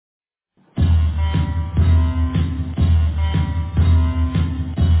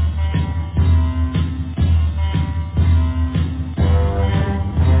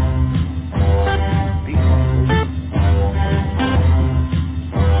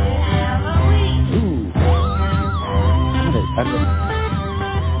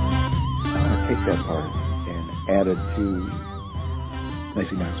added to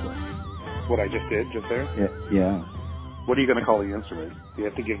Macy Maxwell. What I just did, just there? Yeah. What are you going to call the instrument? Do you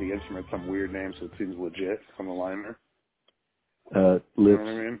have to give the instrument some weird name so it seems legit from the liner? Lips. You know what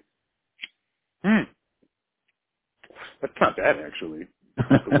I mean? That's not bad, actually.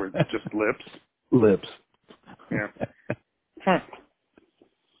 The word just lips. Lips. Yeah.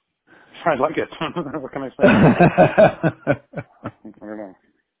 I like it. What can I say? I don't know.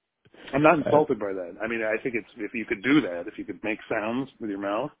 I'm not insulted by that. I mean, I think it's, if you could do that, if you could make sounds with your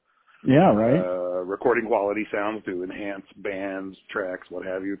mouth. Yeah, right. Recording quality sounds to enhance bands, tracks, what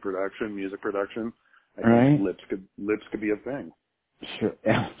have you, music production. I think lips could be a thing. Sure,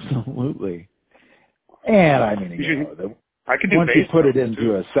 absolutely. And I mean, I could do once you put it too.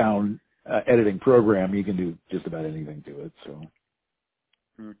 into a sound editing program, you can do just about anything to it. So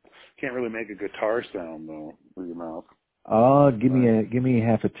can't really make a guitar sound though with your mouth. Give me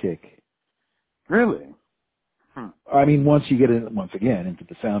half a tick. Really? I mean, once you get once again into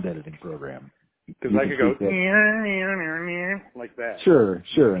the sound editing program, because I could go like that. Sure,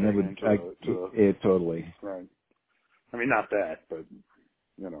 and it would totally. Right. I mean, not that, but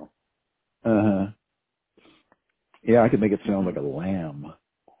you know. Yeah, I could make it sound like a lamb.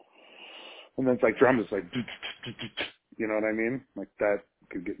 And then it's like drums, it's like, you know what I mean? Like that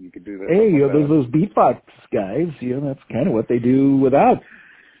you could do that. Hey, those beatbox guys, that's kind of what they do without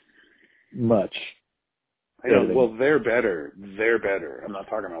much. I know. Well, they're better. I'm not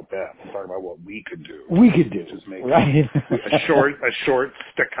talking about that. I'm talking about what we could do. Just make a short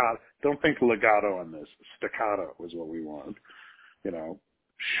staccato. Don't think legato on this. Staccato is what we want.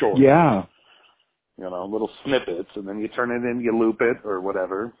 Short. Yeah. Little snippets, and then you turn it in, you loop it, or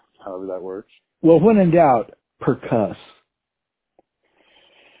whatever, however that works. Well, when in doubt, percuss.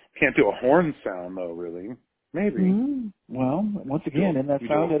 Can't do a horn sound, though, really. Maybe. Mm-hmm. Well, once again, in that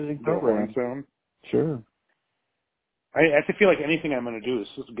sound editing program. Do a horn sound? Sure. I feel like anything I'm going to do is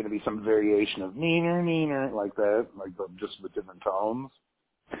just going to be some variation of neener, like that, just with different tones.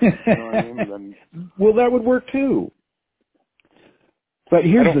 You know what I mean? Well, that would work, too. But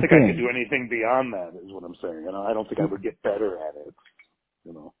here's the thing. I don't think I could do anything beyond that, is what I'm saying. I don't think I would get better at it.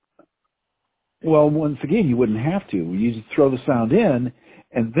 Well, once again, you wouldn't have to. You just throw the sound in,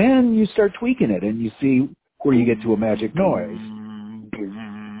 and then you start tweaking it, and you see where you get to a magic noise.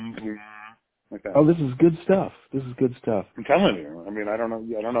 Like that. Oh, this is good stuff. I'm telling you. I mean, I don't know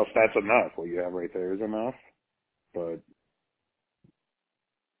if that's enough. What you have right there is enough, but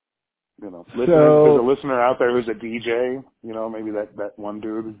there's a listener out there who's a DJ. Maybe that one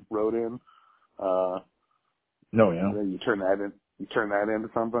dude wrote in. You turn that into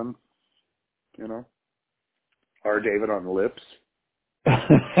something. R. David on the lips.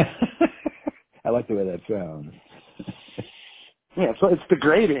 I like the way that sounds. Yeah, so it's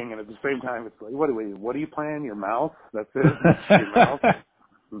degrading, and at the same time, it's like, what are you playing? Your mouth? That's it? Your mouth?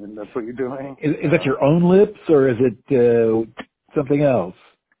 And that's what you're doing? Is that your own lips, or is it something else?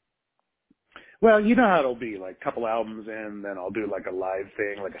 Well, you know how it'll be, like a couple albums in, then I'll do like a live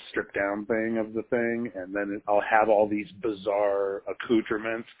thing, like a stripped down thing of the thing, and then I'll have all these bizarre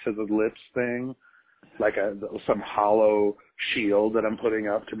accoutrements to the lips thing, like some hollow shield that I'm putting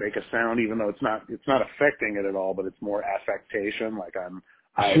up to make a sound, even though it's not affecting it at all, but it's more affectation, like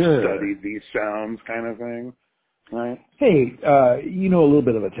I've studied these sounds kind of thing, right? Hey, you know a little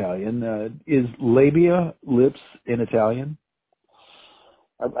bit of Italian. Is labia lips in Italian?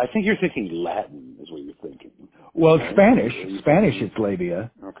 I think you're thinking Latin is what you're thinking. Well, right? Spanish it's labia.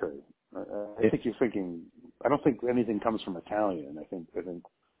 Okay. I think you're thinking, I don't think anything comes from Italian. I think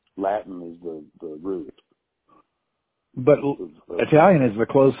Latin is the root. But Italian is the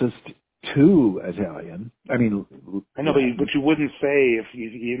closest to Italian. I mean, I know, but you wouldn't say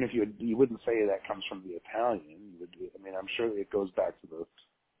you wouldn't say that comes from the Italian. I'm sure it goes back to the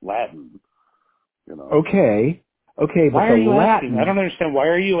Latin. Okay. Why but are you Latin... asking? I don't understand. Why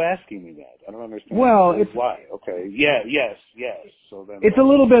are you asking me that? I don't understand. Well, it's... Why? Okay. Yeah, yes. So then... It's a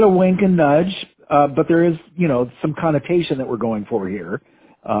little bit of wink and nudge, but there is, some connotation that we're going for here.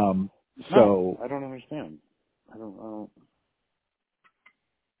 No, I don't understand. I don't...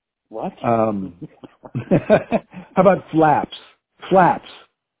 What? How about flaps? Flaps.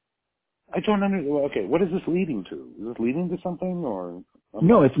 I don't understand. Okay, what is this leading to? Is this leading to something, or...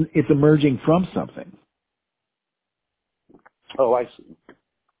 No, it's emerging from something. Oh, I see.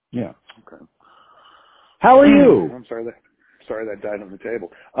 Yeah. Okay. How are you? I'm sorry that died on the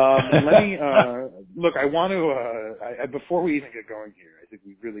table. Let me look. I want to before we even get going here, I think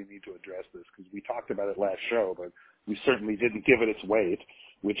we really need to address this because we talked about it last show, but we certainly didn't give it its weight,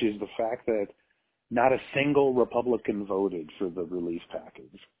 which is the fact that not a single Republican voted for the relief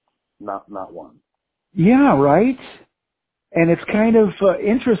package. Not one. Yeah, right. And it's kind of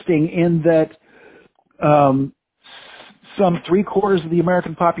interesting in that some 3/4 of the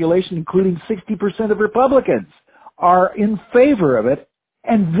American population, including 60% of Republicans, are in favor of it,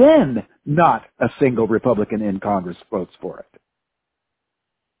 and then not a single Republican in Congress votes for it.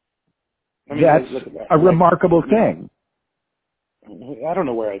 I mean, That's a remarkable thing. I don't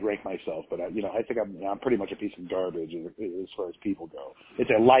know where I'd rank myself, but I think I'm pretty much a piece of garbage as far as people go. It's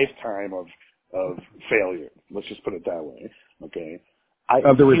a lifetime of failure. Let's just put it that way. Okay.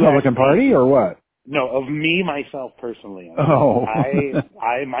 Of the Republican Party, or what? No, of me, myself, personally. Oh.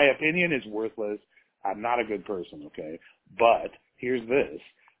 My opinion is worthless. I'm not a good person, okay? But here's this.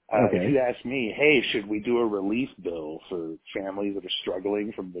 Okay. If you ask me, hey, should we do a relief bill for families that are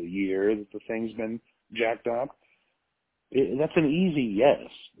struggling from the year that the thing's been jacked up? That's an easy yes.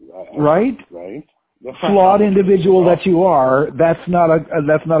 Right? Right? Flawed individual that you are, that's not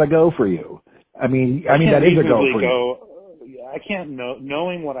a go for you. I mean that is a go for you. I can't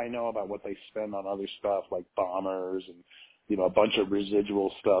knowing what I know about what they spend on other stuff like bombers and a bunch of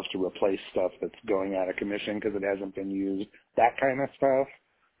residual stuff to replace stuff that's going out of commission because it hasn't been used. That kind of stuff.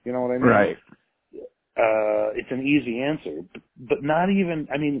 You know what I mean? Right. It's an easy answer, but not even.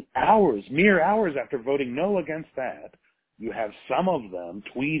 I mean, mere hours after voting no against that, you have some of them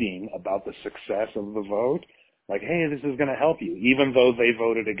tweeting about the success of the vote, like, "Hey, this is going to help you," even though they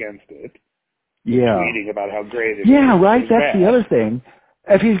voted against it. Yeah. Tweeting about how great it is. Yeah, right. That's the other thing.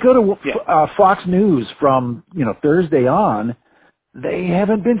 If you go to Fox News from Thursday on, they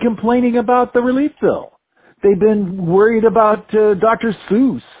haven't been complaining about the relief bill. They've been worried about Dr.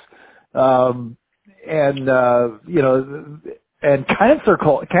 Seuss, and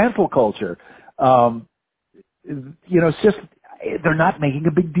cancel culture. It's just they're not making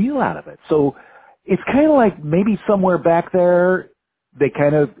a big deal out of it. So it's kind of like maybe somewhere back there they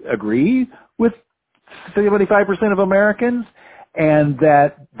kind of agree with 75% of Americans, and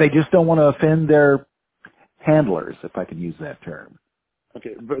that they just don't want to offend their handlers, if I can use that term.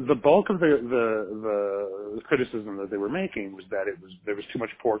 Okay, but the bulk of the criticism that they were making was that there was too much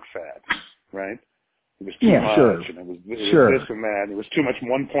pork fat, right? It was too much, sure. and it was this and that. And it was too much.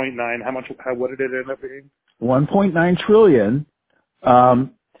 1.9. What did it end up being? 1.9 trillion.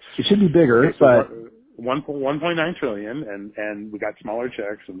 It should be bigger, okay, so but 1.9 trillion, and we got smaller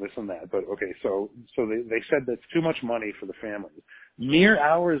checks and this and that. But okay, so they said that's too much money for the families. Mere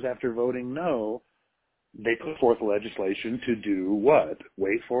hours after voting no, they put forth legislation to do what?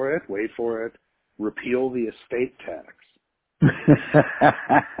 Wait for it. Repeal the estate tax.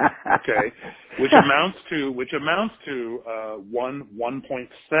 Okay, which amounts to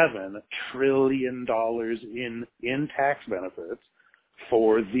 $1.7 trillion in tax benefits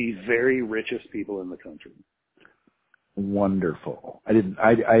for the very richest people in the country. Wonderful.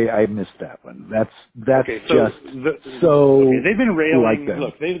 I missed that one. That's okay, they've been railing.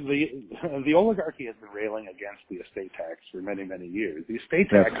 Look, the oligarchy has been railing against the estate tax for many, many years. The estate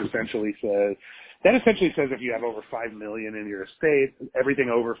tax essentially says if you have over $5 million in your estate, everything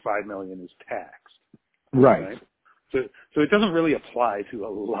over $5 million is taxed. Right. So it doesn't really apply to a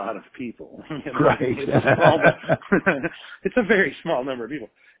lot of people. Right. It's a very small number of people,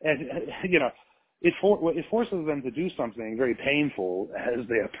 and it forces them to do something very painful as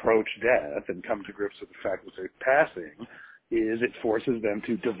they approach death and come to grips with the fact that they're passing. It forces them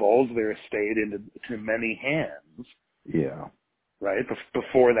to divulge their estate into many hands. Yeah. Right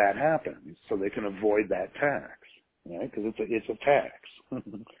before that happens, so they can avoid that tax. Right, because it's a tax.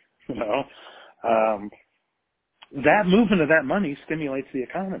 That movement of that money stimulates the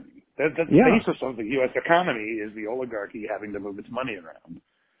economy. That's the basis of the U.S. economy is the oligarchy having to move its money around.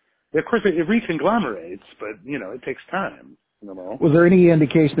 Of course, it reconglomerates, but it takes time. Was there any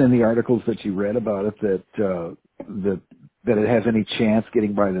indication in the articles that you read about it that it has any chance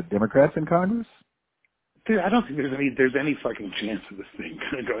getting by the Democrats in Congress? Dude, I don't think there's any fucking chance of this thing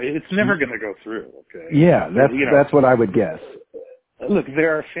going to go. It's never going to go through. Okay. Yeah, that's what I would guess. Look,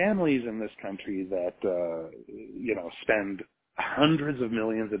 there are families in this country that spend hundreds of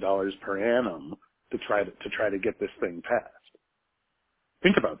millions of dollars per annum to try to get this thing passed.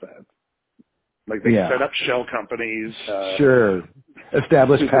 Think about that. Like they set up shell companies. Sure.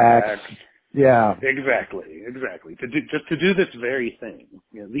 Establish PACs. Yeah. Exactly. To do this very thing.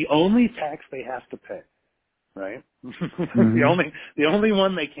 The only tax they have to pay, right? Mm-hmm. the only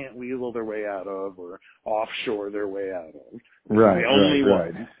one they can't weasel their way out of or offshore their way out of. Right. The only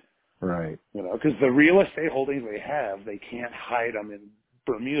one. Right. Because the real estate holdings they have, they can't hide them in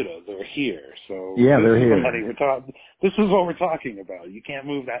Bermuda. They're here. So they're here. This is what we're talking about. You can't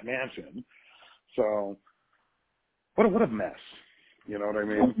move that mansion. So what a mess. You know what I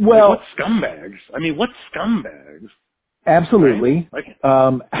mean? Well, like, what scumbags? I mean, what scumbags? absolutely. Right?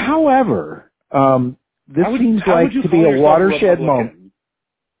 Like, However, this seems how would like you to call be a yourself a watershed moment. Republican?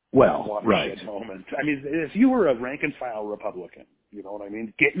 Well, right. Watershed moment. I mean, if you were a rank and file Republican, you know what I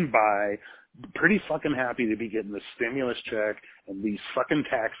mean? Getting by, pretty fucking happy to be getting the stimulus check and these fucking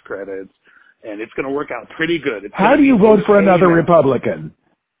tax credits, and it's going to work out pretty good. How do you vote for another Republican?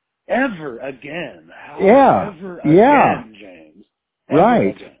 Ever again? How Yeah. ever Yeah. again, James? Ever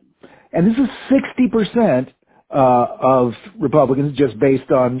Right. again? And this is 60% of Republicans, just based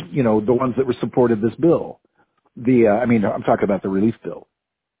on, you know, the ones that were supported this bill. I'm talking about the relief bill.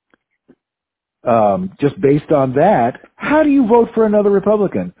 Just based on that, how do you vote for another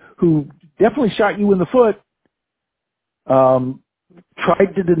Republican who definitely shot you in the foot,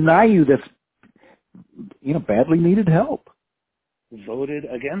 tried to deny you this, you know, badly needed help? Voted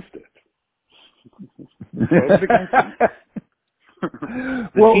against it. Voted against it.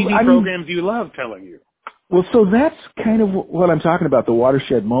 The Well, TV programs you love telling you. Well, so that's kind of what I'm talking about, the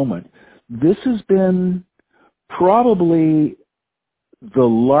watershed moment. This has been probably the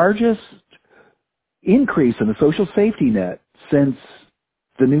largest increase in the social safety net since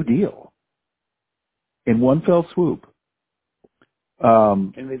the New Deal in one fell swoop.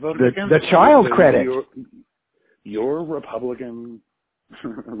 And they voted against the it. child credit. Your Republican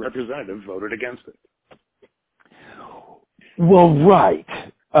representative voted against it. Well, right.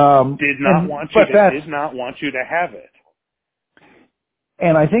 Did not want you to have it.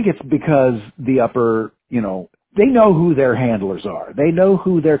 And I think it's because the upper, you know, they know who their handlers are. They know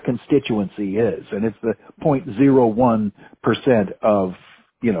who their constituency is, and it's the 0.01% of,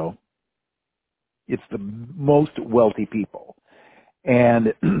 you know, it's the most wealthy people.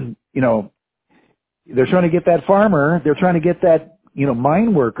 And, you know, they're trying to get that farmer, they're trying to get that, you know,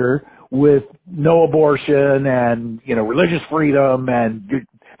 mine worker with no abortion and, you know, religious freedom, and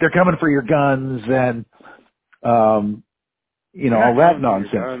they're coming for your guns and, you know, all that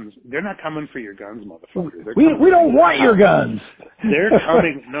nonsense. They're not coming for your guns, motherfucker. We don't want your guns. They're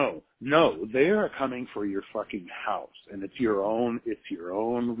coming. No, they are coming for your fucking house, and it's your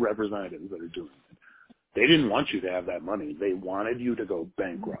own representatives that are doing it. They didn't want you to have that money. They wanted you to go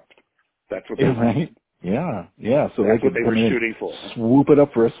bankrupt. That's what they right. Yeah. So that's what they were shooting for. Swoop it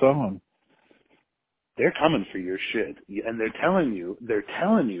up for a song. They're coming for your shit, and they're telling you,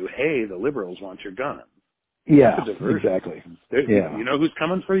 hey, the liberals want your gun. Yeah, exactly. Yeah. You know who's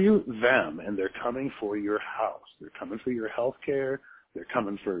coming for you? Them. And they're coming for your house. They're coming for your health care. They're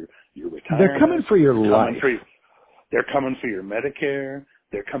coming for your retirement. They're coming for your life. They're coming for your Medicare.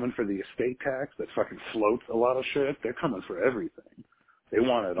 They're coming for the estate tax that fucking floats a lot of shit. They're coming for everything. They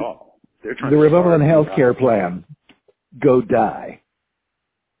want it all. They're trying the to Republican health care plan. Go die.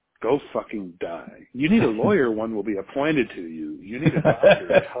 Go fucking die. You need a lawyer, one will be appointed to you. You need a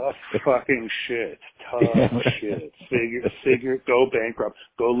doctor. Tough fucking shit. Tough shit. Figure, go bankrupt.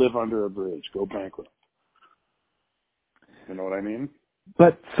 Go live under a bridge. Go bankrupt. You know what I mean?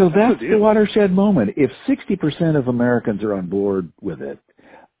 But so that's the watershed moment. If 60% of Americans are on board with it,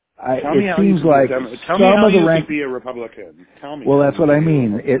 it seems like some of the rank be a Republican. Tell me. Well, that's what I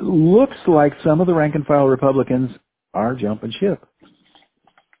mean. It looks like some of the rank and file Republicans are jumping ship.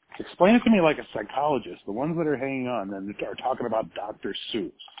 Explain it to me like a psychologist. The ones that are hanging on and are talking about Dr.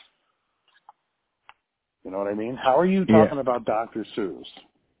 Seuss. You know what I mean? How are you talking about Dr. Seuss?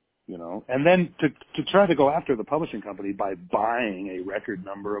 You know, and then to try to go after the publishing company by buying a record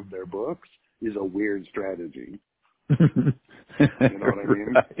number of their books is a weird strategy. You know what I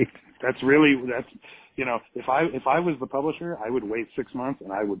mean? Right. That's you know, if I was the publisher, I would wait 6 months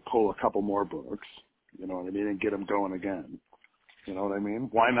and I would pull a couple more books. You know what I mean? And get them going again. You know what I mean?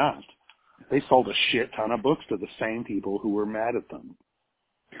 Why not? They sold a shit ton of books to the same people who were mad at them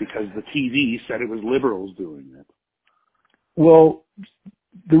because the TV said it was liberals doing it. Well,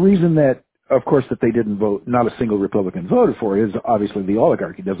 the reason that, of course, that they didn't vote, not a single Republican voted for it, is obviously the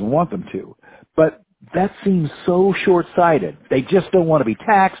oligarchy doesn't want them to. But that seems so short-sighted. They just don't want to be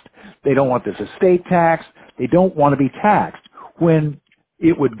taxed. They don't want this estate tax. They don't want to be taxed when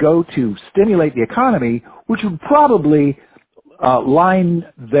it would go to stimulate the economy, which would probably line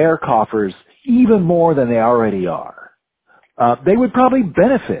their coffers even more than they already are. They would probably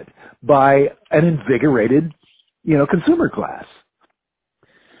benefit by an invigorated, you know, consumer class.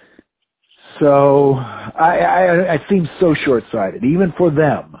 So it seems so short-sighted, even for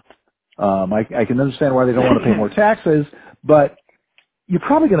them. I can understand why they don't want to pay more taxes, but you're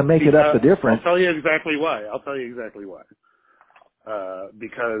probably going to make it up the difference. I'll tell you exactly why.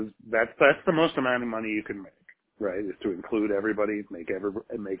 Because that's the most amount of money you can make. Right, is to include everybody, make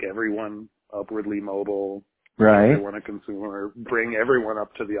everyone upwardly mobile, Right. Everyone a consumer, bring everyone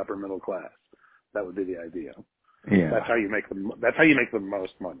up to the upper middle class. That would be the idea. Yeah. That's how you make the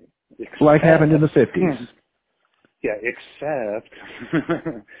most money. Life happened in the 50s. Yeah, except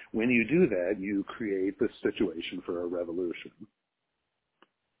when you do that, you create the situation for a revolution.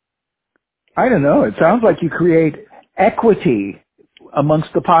 I don't know. It sounds like you create equity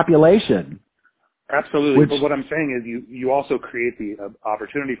amongst the population. Absolutely. But what I'm saying is you also create the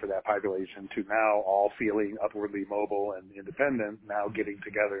opportunity for that population to now all feeling upwardly mobile and independent, now getting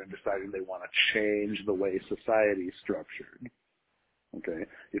together and deciding they want to change the way society is structured. Okay?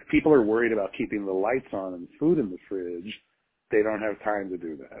 If people are worried about keeping the lights on and food in the fridge, they don't have time to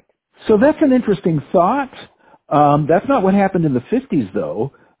do that. So that's an interesting thought. That's not what happened in the 50s,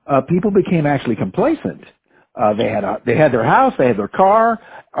 though. People became actually complacent. They had their house, they had their car.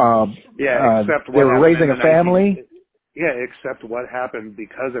 Except they were raising a family. Except what happened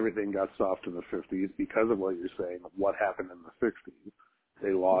because everything got soft in the 50s, because of what you're saying, what happened in the 60s.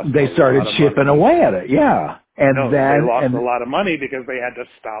 They started chipping away at it, yeah. And they lost a lot of money because they had to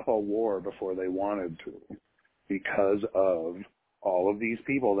stop a war before they wanted to, because of all of these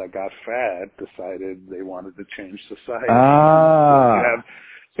people that got fat decided they wanted to change society.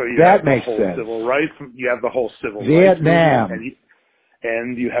 So you that have makes the whole sense. civil rights. You have the whole civil Vietnam. rights movement,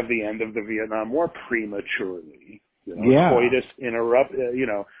 and you have the end of the Vietnam War prematurely. Coitus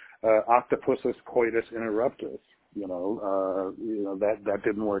octopussus coitus interruptus. That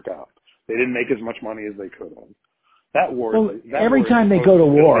didn't work out. They didn't make as much money as they could have. That war. Well, every time they go to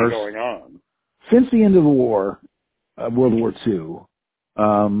wars, going on. Since the end of the war, World War II,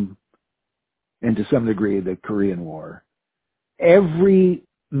 and to some degree the Korean War, every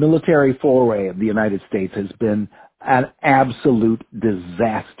military foray of the United States has been an absolute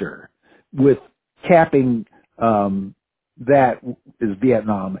disaster, with capping that is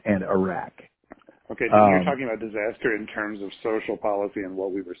Vietnam and Iraq. Okay, so you're talking about disaster in terms of social policy and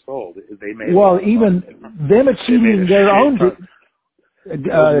what we were sold. They made even them achieving their own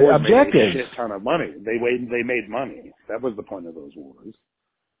objectives. Made a shit ton of money. They made money. That was the point of those wars.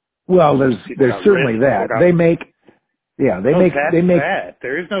 Well, there's certainly that. They make that.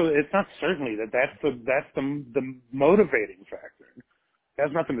 There is no. It's not certainly that's the motivating factor. It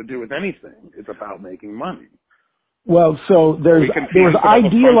has nothing to do with anything. It's about making money. Well, so there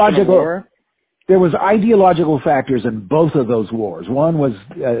was ideological factors in both of those wars. One was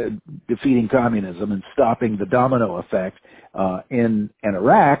defeating communism and stopping the domino effect in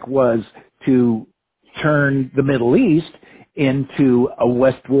Iraq was to turn the Middle East into a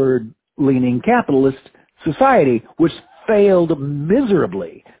westward-leaning capitalist society, which failed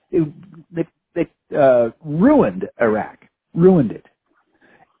miserably. They ruined Iraq, ruined it.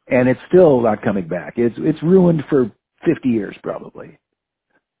 And it's still not coming back. It's ruined for 50 years probably.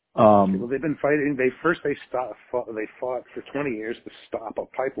 Well, they've been fighting. They fought for 20 years to stop a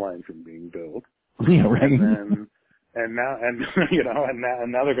pipeline from being built. Yeah, right. And now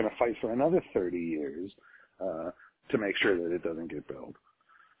they're going to fight for another 30 years to make sure that it doesn't get built.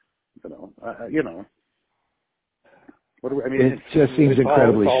 It just seems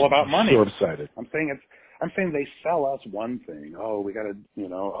incredibly all about money. short-sighted. I'm saying they sell us one thing. Oh, we got to,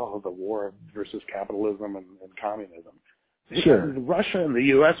 the war versus capitalism and communism. Sure. Russia and the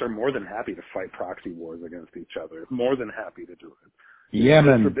U.S. are more than happy to fight proxy wars against each other. More than happy to do it.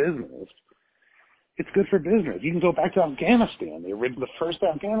 Yemen. It's good for business. It's good for business. You can go back to Afghanistan. They rid the first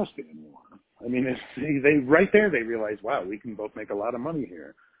Afghanistan war. I mean, they right there they realize, wow, we can both make a lot of money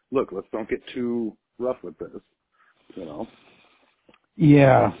here. Look, let's don't get too rough with this.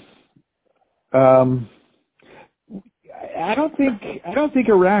 Yeah. I don't think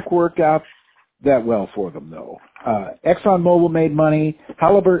Iraq worked out that well for them, though. ExxonMobil made money.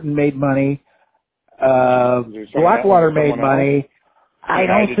 Halliburton made money. Blackwater made money. I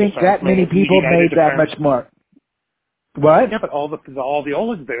don't think that many people made that much more. What? Yeah, but all the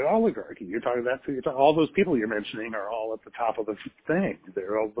oligarchy. You're talking about all those people you're mentioning are all at the top of the thing.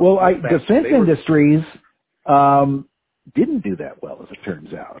 They're all defense industries didn't do that well, as it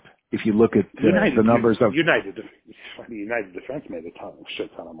turns out. If you look at the numbers of United Defense made a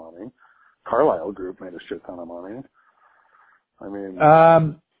shit ton of money. Carlyle Group made a shit ton of money. I mean,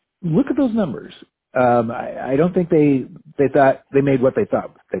 look at those numbers. I don't think they thought they made what they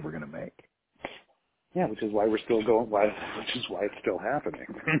thought they were going to make. Yeah, which is why we're still going. Which is why it's still happening.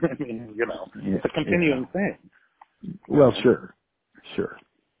 I mean, it's a continuing thing. Well, sure.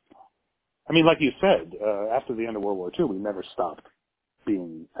 I mean, like you said, after the end of World War II, we never stopped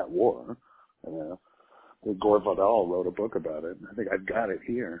being at war. Gore Vidal wrote a book about it. I think I've got it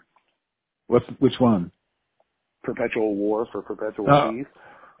here. Which one? Perpetual War for Perpetual Peace.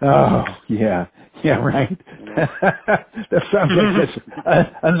 Oh, yeah. Yeah, right. You know? That sounds like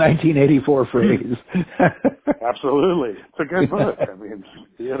a 1984 phrase. Absolutely. It's a good book. I mean,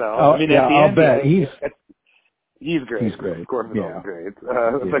 you know, Oh, I mean, yeah, at the I'll end, bet. he's He's great. great. Of course, it's all Yeah. great.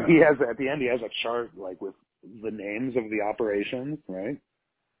 But Yeah. at the end, he has a chart, like, with the names of the operations, right?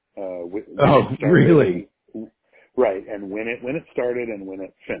 When it Oh, started really? and, right, and when it started and when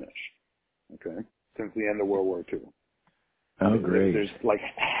it finished. Okay. Since the end of World War II. Oh, great. There's like,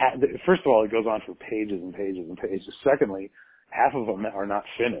 first of all, it goes on for pages and pages and pages. Secondly, half of them are not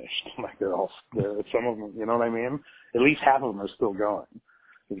finished. Like some of them, you know what I mean? At least half of them are still going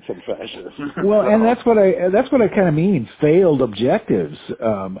in some fashion. Well, and So, that's what I kind of mean. Failed objectives.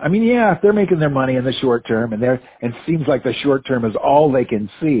 I mean, yeah, they're making their money in the short term, and it seems like the short term is all they can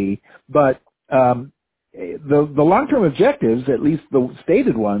see. But the long term objectives, at least the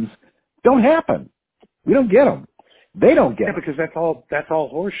stated ones, don't happen. We don't get them. They don't get yeah, them. because that's all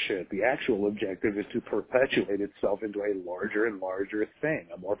horseshit. The actual objective is to perpetuate itself into a larger and larger thing,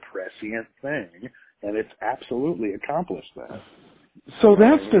 a more prescient thing, and it's absolutely accomplished that. So You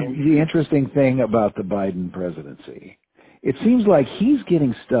know what that's I the mean? interesting thing about the Biden presidency. It seems like he's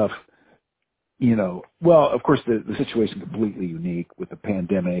getting stuff, well, of course the situation is completely unique with the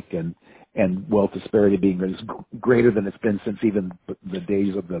pandemic and wealth disparity being greater than it's been since even the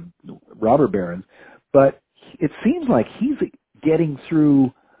days of the robber barons. But it seems like he's getting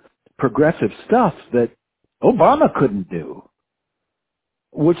through progressive stuff that Obama couldn't do,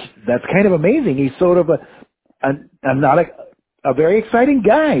 which that's kind of amazing. He's sort of not a very exciting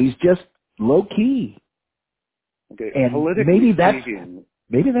guy. He's just low key. Okay, And politically maybe speaking,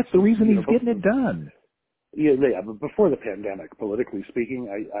 that's the reason you know, he's getting it done. but before the pandemic, politically speaking,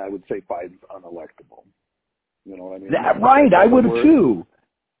 I would say Biden's unelectable. You know what I mean? Right, I That's a would word. too.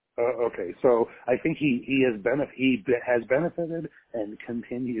 Okay, so I think he has benefited and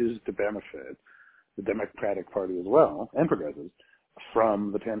continues to benefit the Democratic Party as well, and progressives,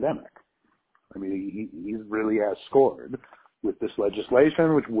 from the pandemic. I mean, he really has scored with this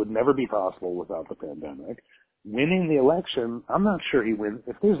legislation, which would never be possible without the pandemic. Winning the election, I'm not sure he wins.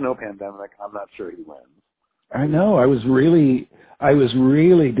 If there's no pandemic, I'm not sure he wins. I know. I was really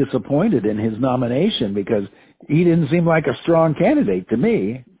disappointed in his nomination because he didn't seem like a strong candidate to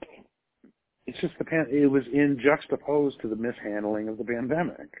me. It's just it was in juxtaposed to the mishandling of the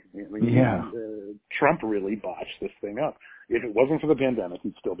pandemic. I mean, Yeah. Trump really botched this thing up. If it wasn't for the pandemic,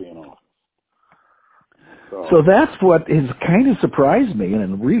 he'd still be in office. So that's what has kind of surprised me in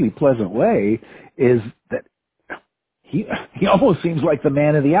a really pleasant way is that he almost seems like the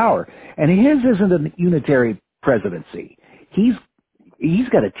man of the hour. And his isn't a unitary presidency. He's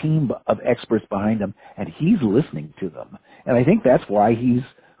got a team of experts behind him, and he's listening to them. And I think that's why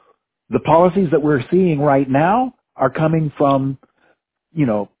the policies that we're seeing right now are coming from,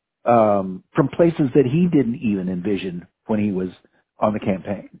 from places that he didn't even envision when he was on the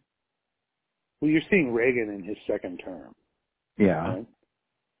campaign. Well, you're seeing Reagan in his second term, Yeah. right?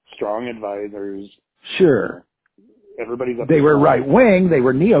 Strong advisors. Sure. Everybody's up They to were snuff. right wing, they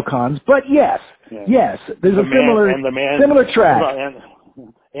were neocons, but yes, Yeah. there's a similar track.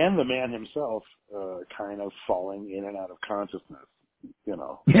 And the man himself, kind of falling in and out of consciousness,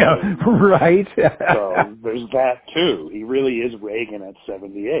 Yeah, right. So there's that too. He really is Reagan at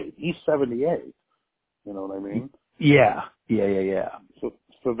 78. He's 78. You know what I mean? Yeah.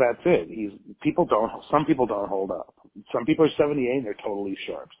 So that's it. Some people don't hold up. Some people are 78 and they're totally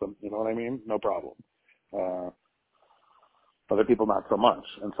sharp. You know what I mean? No problem. Other people not so much.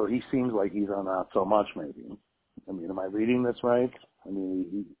 And so he seems like he's on not so much maybe. I mean, am I reading this right? I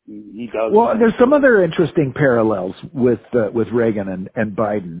mean, he does. Well, there's some other interesting parallels with Reagan and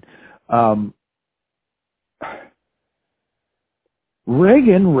Biden.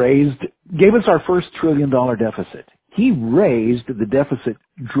 Reagan gave us our first $1 trillion deficit. He raised the deficit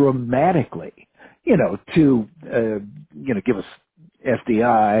dramatically, to, give us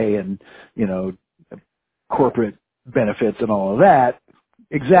FDI and, corporate benefits and all of that.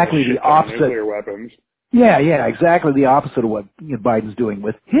 Exactly the opposite. Nuclear weapons. Yeah, exactly the opposite of what Biden's doing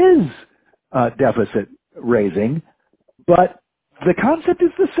with his deficit raising. But the concept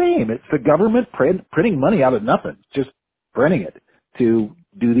is the same. It's the government printing money out of nothing, just printing it to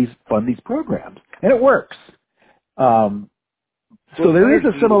fund these programs, and it works. So there is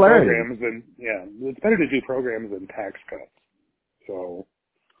a similarity. It's better to do programs than tax cuts. So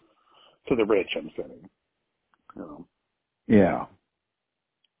to the rich, I'm saying. Yeah.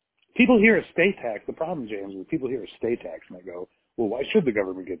 People hear estate tax. The problem, James, is people hear estate tax and they go, "Well, why should the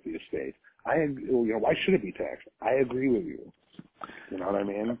government get the estate? Why should it be taxed?" I agree with you. You know what I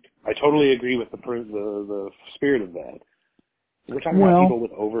mean? I totally agree with the spirit of that. We're talking about people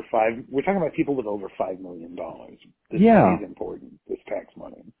with over $5 million. This is important, this tax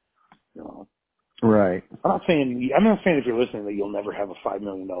money, you know. Right. I'm not saying if you're listening that you'll never have a $5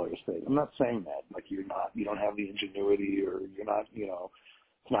 million estate. I'm not saying that. Like you don't have the ingenuity, or you're not, you know,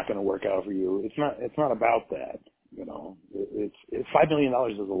 it's not going to work out for you. It's not about that. You know, it's $5 million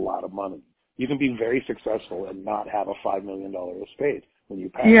is a lot of money. You can be very successful and not have a $5 million estate when you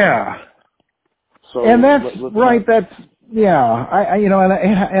pass. Yeah. So, and that's right. That's I you know,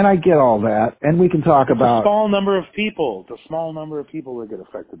 and I get all that, and we can talk about a small number of people. It's a small number of people that get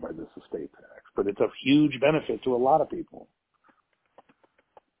affected by this estate tax, but it's a huge benefit to a lot of people.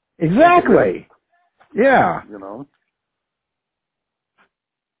 Exactly. Yeah. You know.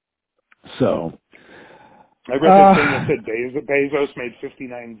 So. I read that thing that said Bezos made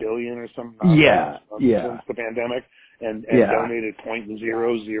 $59 billion or something since the pandemic, and donated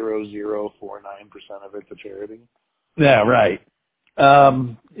 0.00049% of it to charity. Yeah, right.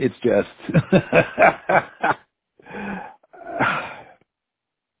 It's just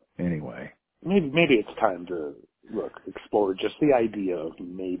anyway. Maybe it's time to explore just the idea of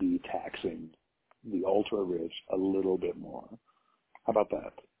maybe taxing the ultra rich a little bit more. How about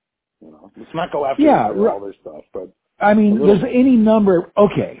that? You know, let's not go after all this stuff, but I mean, there's any number.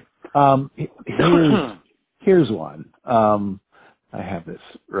 Okay, here's one. I have this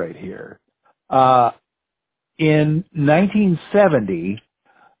right here. In 1970,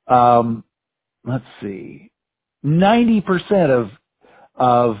 let's see, 90%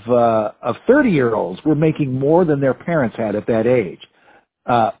 of 30-year-olds were making more than their parents had at that age.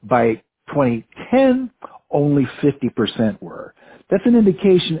 By 2010, only 50% were. That's an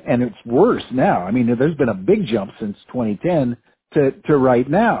indication, and it's worse now. I mean, there's been a big jump since 2010 to right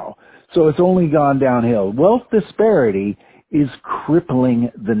now. So it's only gone downhill. Wealth disparity is crippling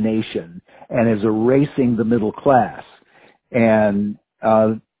the nation and is erasing the middle class. And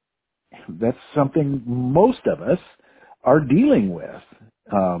that's something most of us are dealing with.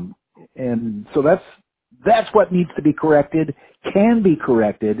 And so that's what needs to be corrected, can be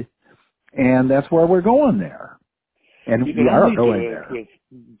corrected, and that's where we're going there. And we are going there.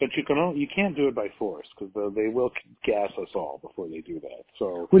 But you can't do it by force, because they will gas us all before they do that.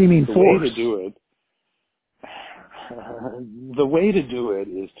 So what do you mean the force? The way to do it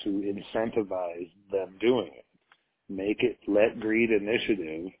is to incentivize them doing it. Let Greed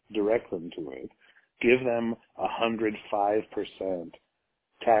Initiative direct them to it. Give them 105%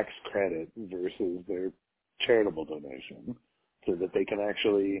 tax credit versus their charitable donation, so that they can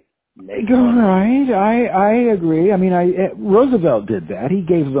actually make money. Right. I agree. I mean, Roosevelt did that. He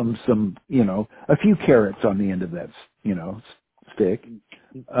gave them some, a few carrots on the end of that, stick.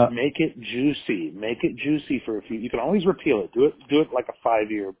 Make it juicy. Make it juicy for a few. You can always repeal it. Do it like a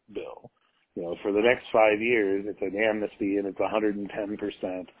 5-year bill. For the next 5 years, it's an amnesty and it's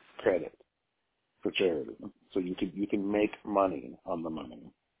 110% credit for charity. So you can make money on the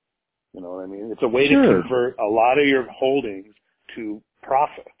money. You know what I mean? It's a way to convert a lot of your holdings to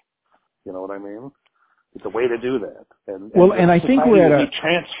profit. You know what I mean? It's a way to do that. And I think we're at be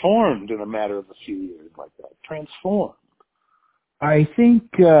transformed in a matter of a few years like that. Transformed. I think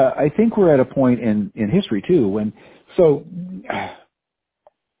we're at a point in history too when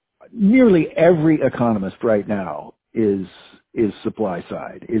nearly every economist right now is supply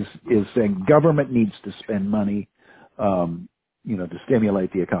side, is saying government needs to spend money, to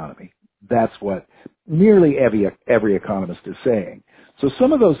stimulate the economy. That's what nearly every economist is saying. So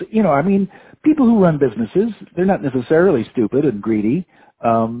some of those, people who run businesses, they're not necessarily stupid and greedy.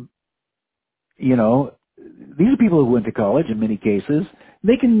 These are people who went to college in many cases.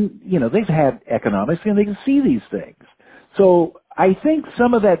 They can, they've had economics and they can see these things. So I think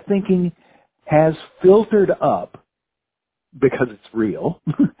some of that thinking has filtered up because it's real.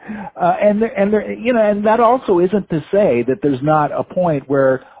 And that also isn't to say that there's not a point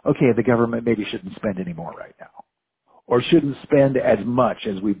where, okay, the government maybe shouldn't spend any more right now, or shouldn't spend as much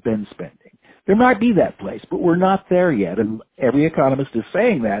as we've been spending. There might be that place, but we're not there yet, and every economist is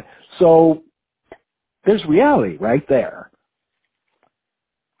saying that. So there's reality right there.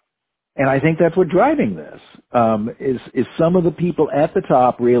 And I think that's what's driving this, is some of the people at the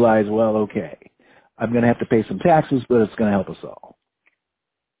top realize, well, okay, I'm going to have to pay some taxes, but it's going to help us all.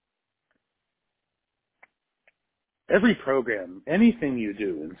 Every program, anything you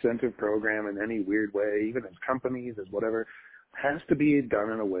do, incentive program in any weird way, even as companies, as whatever, has to be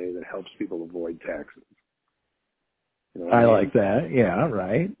done in a way that helps people avoid taxes. You know what I mean? Like that. Yeah,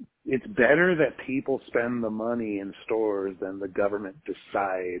 right. It's better that people spend the money in stores than the government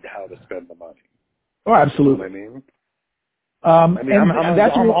decide how to spend the money. Oh, absolutely. You know what I mean?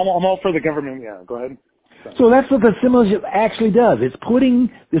 I'm all for the government. Yeah, go ahead. So that's what the stimulus actually does. It's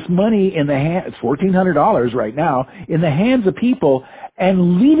putting this money in the hand, it's $1,400 right now, in the hands of people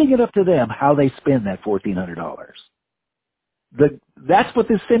and leaving it up to them how they spend that $1,400. That's what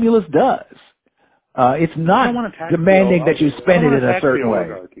this stimulus does. It's not demanding that you spend it in a certain way.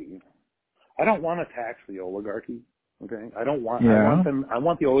 I don't want to tax the oligarchy. Okay, I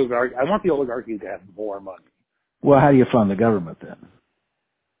want the oligarchy to have more money. Well, how do you fund the government then?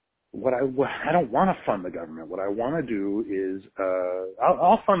 I don't want to fund the government. What I want to do is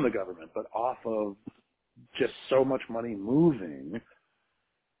I'll fund the government, but off of just so much money moving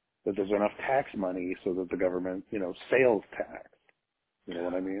that there's enough tax money so that the government, sales tax. You know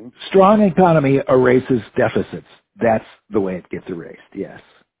what I mean? Strong economy erases deficits. That's the way it gets erased. Yes.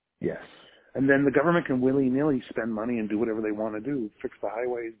 And then the government can willy-nilly spend money and do whatever they want to do, fix the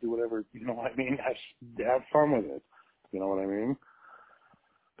highways, do whatever, you know what I mean? Have fun with it. You know what I mean?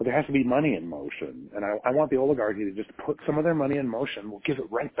 But there has to be money in motion. And I want the oligarchy to just put some of their money in motion. We'll give it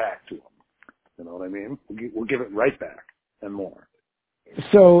right back to them. You know what I mean? We'll give it right back and more.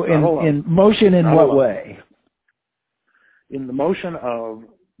 So in motion in what way? In the motion of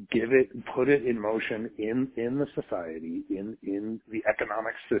put it in motion in the society, in the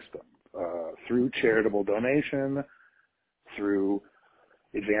economic system, through charitable donation, through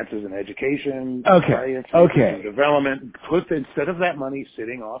advances in education, science, and development. Instead of that money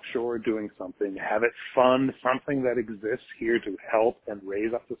sitting offshore doing something, have it fund something that exists here to help and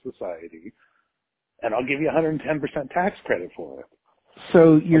raise up the society. And I'll give you 110% tax credit for it.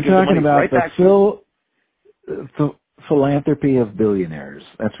 So you're talking about the philanthropy of billionaires.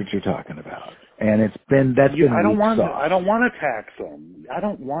 That's what you're talking about. And I don't want to tax them. I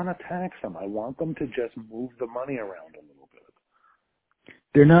don't want to tax them. I want them to just move the money around a little bit.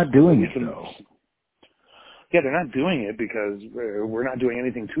 They're not doing it, though. Yeah, they're not doing it because we're not doing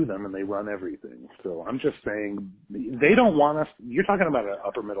anything to them and they run everything. So I'm just saying they don't want us. You're talking about an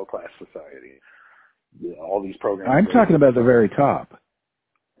upper middle class society. All these programs. I'm talking about the very top.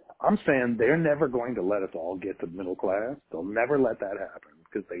 I'm saying they're never going to let us all get to middle class. They'll never let that happen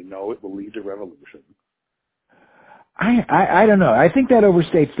because they know it will lead to revolution. I don't know. I think that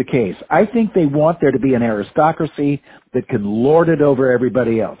overstates the case. I think they want there to be an aristocracy that can lord it over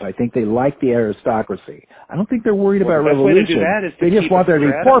everybody else. I think they like the aristocracy. I don't think they're worried about revolution. They just want there to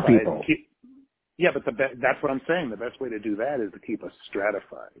be poor people. But that's what I'm saying. The best way to do that is to keep us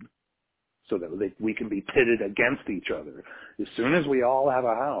stratified so that we can be pitted against each other. As soon as we all have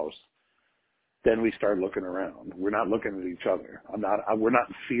a house, then we start looking around. We're not looking at each other. We're not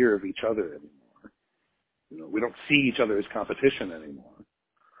in fear of each other anymore. We don't see each other as competition anymore.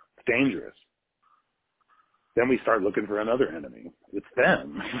 It's dangerous. Then we start looking for another enemy. It's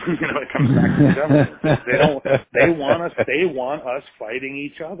them. It comes back to the government. They want us fighting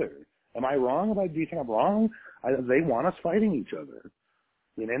each other. Am I wrong? Do you think I'm wrong? They want us fighting each other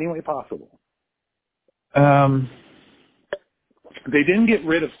in any way possible. They didn't get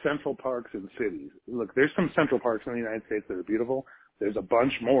rid of central parks in cities. Look, there's some central parks in the United States that are beautiful. There's a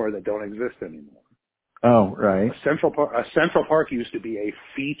bunch more that don't exist anymore. Oh, right. A central park used to be a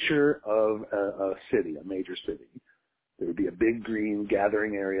feature of a city, a major city. There would be a big green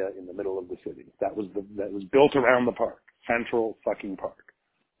gathering area in the middle of the city. That was built around the park. Central fucking Park.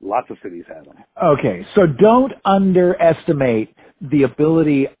 Lots of cities had them. Okay, so don't underestimate the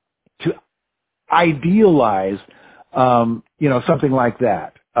ability to idealize, something like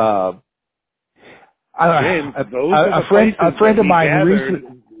that. A friend of mine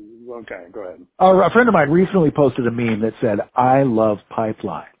recently. Okay, go ahead. A friend of mine recently posted a meme that said, "I love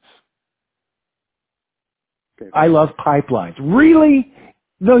pipelines." Okay. I love pipelines. Really?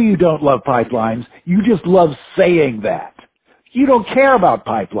 No, you don't love pipelines. You just love saying that. You don't care about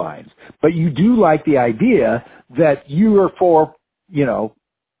pipelines, but you do like the idea that you are for,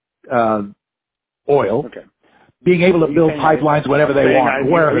 oil, being able to build pipelines whenever they want,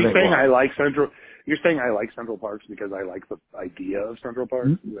 wherever they want. You're saying I like Central Parks because I like the idea of Central Parks?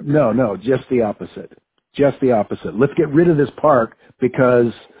 No, just the opposite. Just the opposite. Let's get rid of this park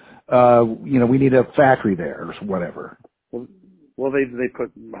because, we need a factory there or whatever. Well, they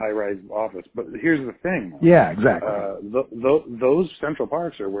put high-rise office, but here's the thing. Yeah, exactly. Those Central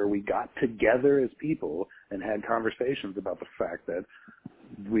Parks are where we got together as people and had conversations about the fact that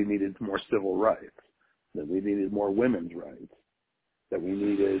we needed more civil rights, that we needed more women's rights, that we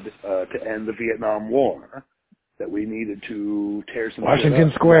needed to end the Vietnam War, that we needed to tear some Washington shit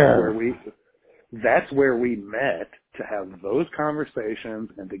up. Square. That's where we met to have those conversations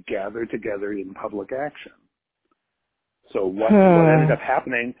and to gather together in public action. So what ended up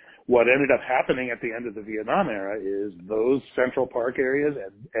happening what ended up happening at the end of the Vietnam era is those Central Park areas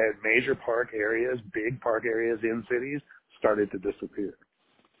and major park areas, big park areas in cities, started to disappear.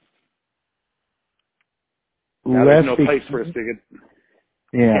 Now there's no place for us to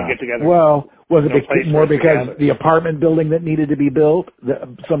can't get together. Well, was no it more because the apartment building that needed to be built,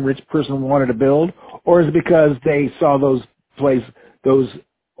 some rich person wanted to build, or is it because they saw those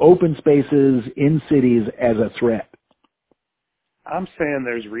open spaces in cities as a threat? I'm saying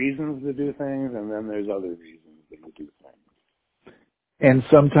there's reasons to do things, and then there's other reasons to do things. And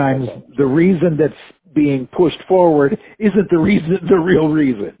sometimes the reason that's being pushed forward isn't the real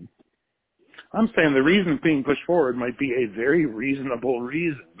reason. I'm saying the reason being pushed forward might be a very reasonable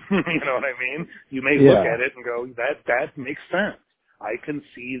reason. You know what I mean? You may look at it and go, that makes sense. I can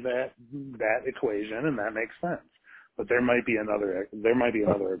see that equation, and that makes sense. But there might be another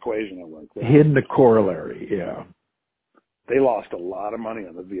equation at work. Hidden the corollary, yeah. They lost a lot of money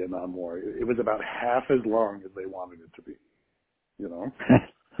on the Vietnam War. It was about half as long as they wanted it to be. You know,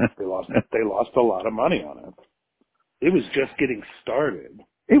 they lost a lot of money on it. It was just getting started.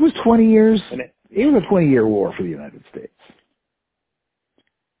 It was 20 years. It was a 20-year war for the United States.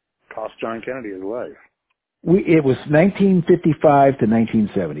 Cost John Kennedy his life. It was 1955 to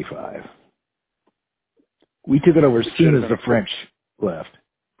 1975. We took it over as soon as the French left.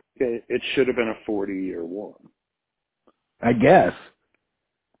 It should have been a 40-year war. I guess.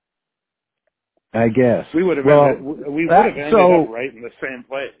 We would have ended up right in the same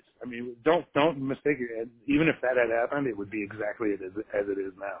place. I mean, don't mistake it. Even if that had happened, it would be exactly as it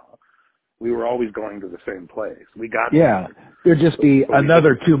is now. We were always going to the same place. We got there. There'd just be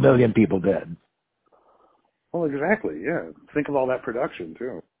another 2 million people dead. Well, exactly. Yeah. Think of all that production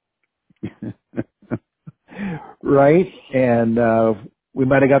too. Right, and we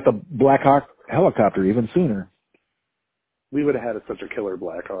might have got the Black Hawk helicopter even sooner. We would have had such a killer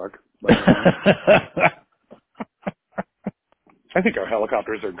Black Hawk. I think our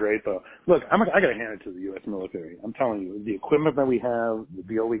helicopters are great, though. Look, I got to hand it to the U.S. military. I'm telling you, the equipment that we have, the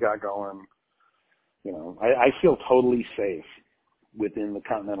deal we got going, you know, I feel totally safe within the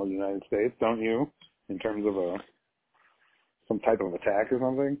continental United States, don't you? In terms of some type of attack or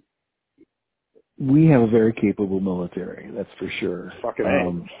something. We have a very capable military, that's for sure. Fucking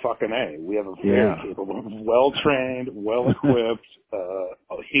A. We have a very capable, well-trained, well-equipped,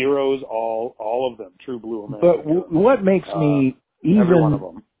 heroes, all of them, true blue Americans. But what makes me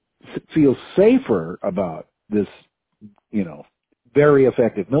even feel safer about this, you know, very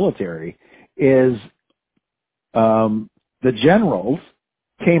effective military is the generals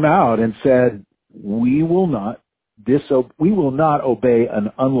came out and said, we will not obey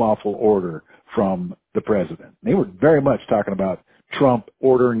an unlawful order from the president. They were very much talking about Trump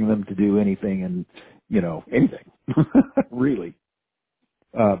ordering them to do anything and, you know, anything, really.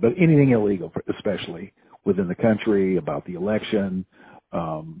 But anything illegal, especially within the country, about the election,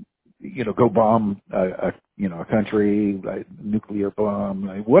 you know, go bomb a country, a nuclear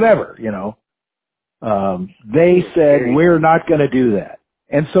bomb, whatever, you know. They said, we're not going to do that.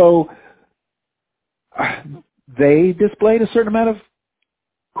 And so they displayed a certain amount of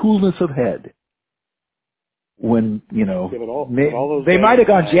coolness of head when, you know, they might have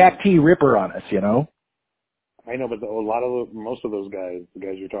gone Jack T. Ripper on us, you know. I know, but most of those guys, the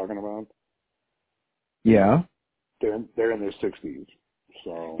guys you're talking about, they're in their 60s.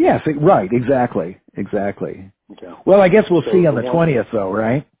 So yes, right, exactly. Okay. Well, I guess we'll see on the 20th, though,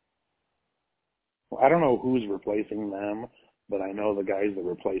 right? Well, I don't know who's replacing them, but I know the guys that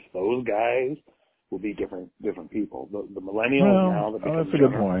replace those guys will be different people. The millennials now that become that's a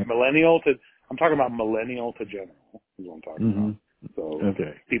good point. I'm talking about millennial to general is what I'm talking about. So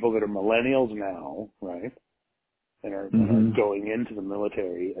people that are millennials now, right, and are going into the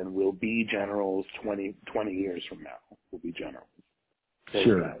military and will be generals 20 years from now, will be generals. Those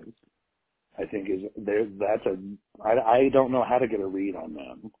guys, I think I don't know how to get a read on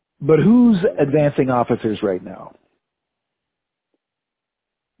them. But who's advancing officers right now?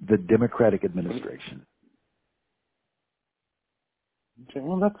 The Democratic administration. Okay,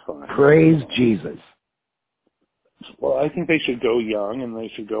 well, that's fine. Praise Jesus. Well, I think they should go young and they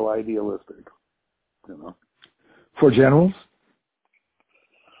should go idealistic. You know. For generals?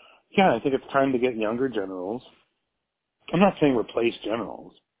 Yeah, I think it's time to get younger generals. I'm not saying replace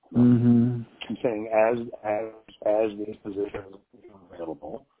generals. Mm-hmm. I'm saying as these positions become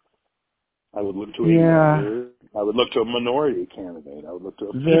available, I would look to I would look to a minority candidate. I would look to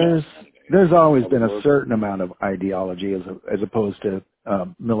a female candidate. There's always been a certain amount of ideology as opposed to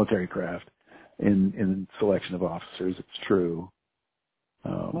military craft in selection of officers. It's true.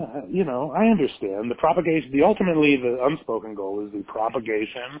 I understand the propagation. Ultimately, the unspoken goal is the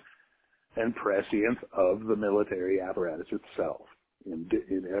propagation and prescience of the military apparatus itself in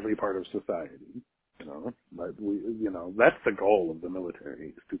every part of society. But that's the goal of the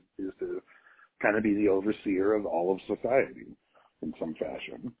military is to kind of be the overseer of all of society in some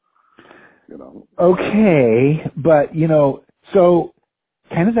fashion. Okay, but so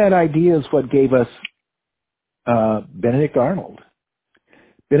kind of that idea is what gave us Benedict Arnold.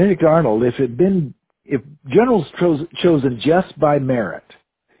 Benedict Arnold, if generals chosen just by merit,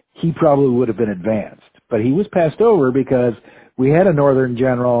 he probably would have been advanced. But he was passed over because we had a northern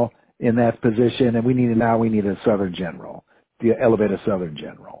general in that position, and we need a southern general, to elevate a southern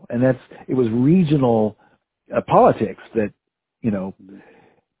general. And it was regional politics that,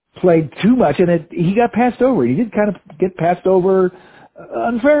 played too much, and he got passed over. He did kind of get passed over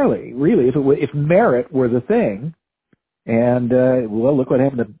unfairly, really, if merit were the thing. And, look what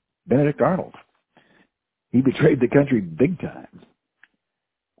happened to Benedict Arnold. He betrayed the country big time.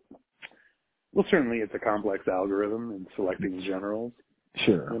 Well, certainly it's a complex algorithm in selecting generals.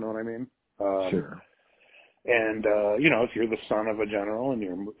 Sure. You know what I mean? Sure. And, if you're the son of a general and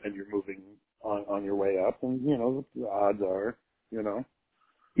you're moving on your way up, and, the odds are,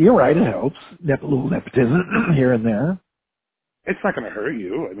 You're right, it helps. A little nepotism here and there. It's not going to hurt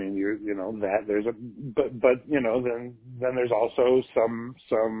you. I mean, then there's also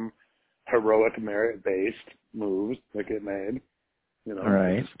some heroic merit-based moves that get made.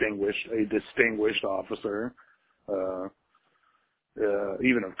 Right. A distinguished officer,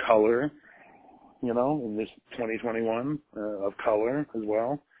 even of color, in this 2021, of color as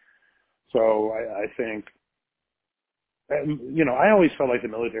well. So I think, I always felt like the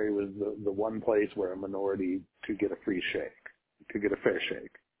military was the one place where a minority could get a free shake. Could get a fair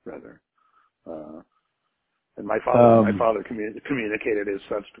shake, rather. And my father communicated as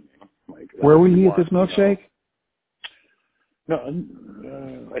such to me. Like, where were you at this milkshake? No,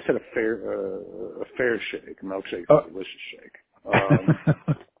 I said a fair shake. Milkshake's a delicious shake.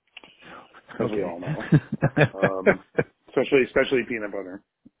 As we all know. Especially peanut butter.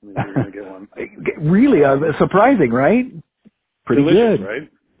 I mean, you're going to get one. Really surprising, right? Pretty delicious, good, right?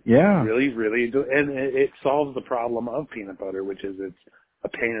 Yeah. Really, really, and it solves the problem of peanut butter, which is it's a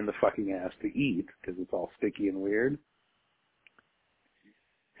pain in the fucking ass to eat because it's all sticky and weird.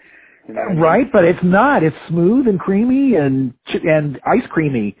 Right, but it's not. It's smooth and creamy and ice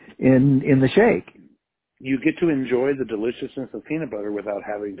creamy in the shake. You get to enjoy the deliciousness of peanut butter without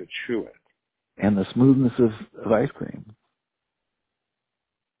having to chew it. And the smoothness of ice cream.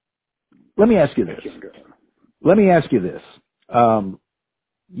 Let me ask you this.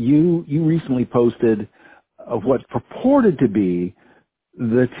 You recently posted what purported to be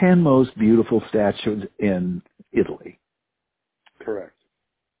the 10 most beautiful statues in Italy. Correct.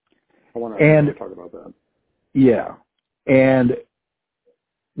 I want to talk about that. Yeah. And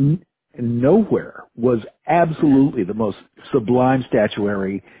nowhere was absolutely the most sublime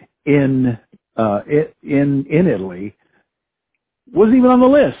statuary in Italy wasn't even on the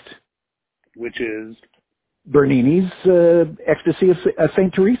list. Which is? Bernini's Ecstasy of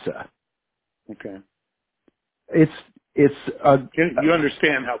St. Teresa. Okay. You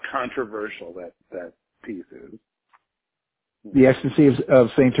understand how controversial that piece is. The Ecstasy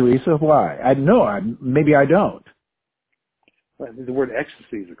of St. Teresa? Why? Maybe I don't. Well, the word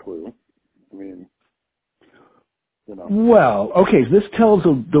ecstasy is a clue. I mean, Well, okay, this tells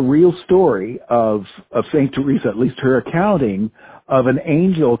the real story of St. Teresa, at least her accounting of an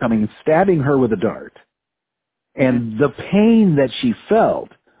angel coming and stabbing her with a dart. And the pain that she felt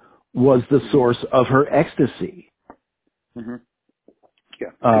was the source of her ecstasy. Mm-hmm.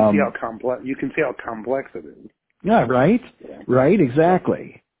 Yeah, you can see how complex it is. Yeah, right? Yeah. Right,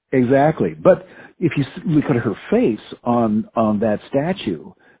 exactly. But if you look at her face on that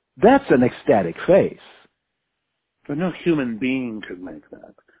statue, that's an ecstatic face. But no human being could make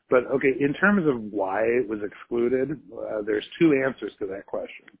that. But, okay, in terms of why it was excluded, there's two answers to that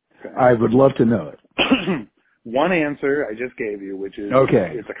question. Okay? I would love to know it. One answer I just gave you, which is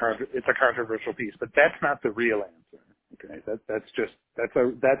it's a controversial piece, but that's not the real answer. Okay,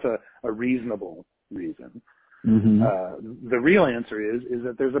 that's a reasonable reason. Mm-hmm. The real answer is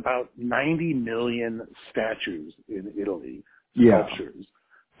that there's about 90 million statues in Italy, sculptures,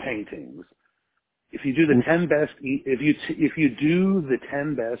 paintings. If you do the 10 best, if you do the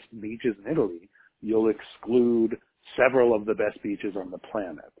 10 best beaches in Italy, you'll exclude several of the best beaches on the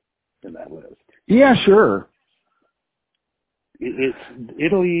planet in that list. Yeah, sure. It's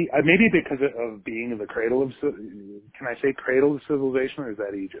Italy, maybe because of being the cradle of, can I say cradle of civilization, or is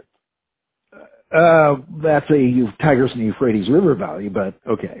that Egypt? That's a Tigris and Euphrates River Valley, but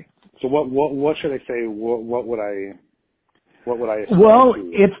okay. So what should I say? What would I Well, ascribe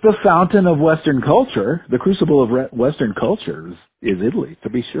to? it's the fountain of Western culture. The crucible of Western culture is Italy, to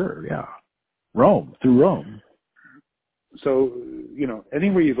be sure. Yeah, Rome, through Rome. So,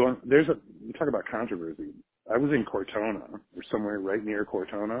 anywhere you go, you talk about controversy. I was in Cortona, or somewhere right near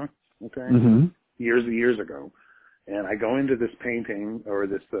Cortona, okay, Mm-hmm. years ago, and I go into this painting, or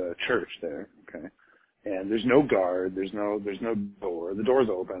this church there, okay, and there's no guard, there's no door. The door's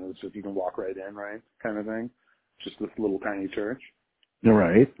open, it's just you can walk right in, right, kind of thing. Just this little tiny church. You're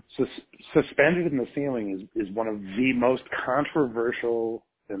right. Suspended in the ceiling is one of the most controversial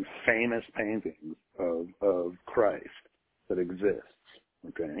and famous paintings of Christ that exists.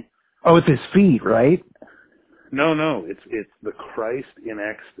 Okay. Oh, it's his feet, right? No, it's the Christ in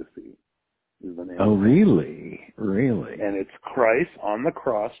Ecstasy is the name. Oh, of it. really? Really? And it's Christ on the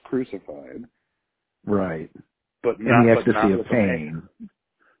cross crucified, Right. but In not the but ecstasy not of with pain.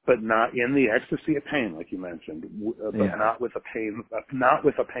 but not in the ecstasy of pain, like you mentioned, but Yeah. not with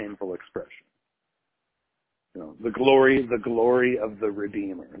a painful expression. The glory of the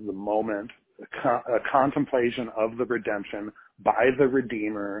Redeemer, the moment, a contemplation of the redemption by the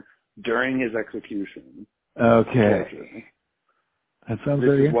Redeemer during his execution. Okay. That sounds This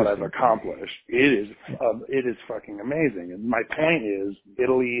very is what I've interesting. accomplished. It is fucking amazing. And my point is,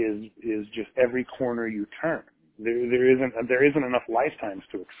 Italy is just every corner you turn. There isn't enough lifetimes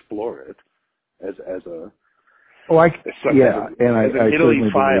to explore it as a Oh, as I an Italy certainly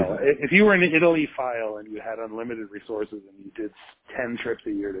believe file. that. If you were an Italy file and you had unlimited resources and you did 10 trips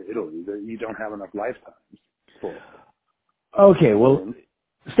a year to Italy, you don't have enough lifetimes for it. Okay, well,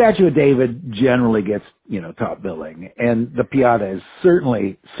 Statue of David generally gets, top billing, and the Piazza is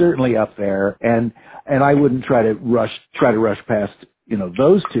certainly up there, and I wouldn't try to rush past,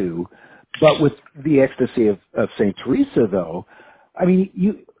 those two, but with the ecstasy of Saint Teresa, though, I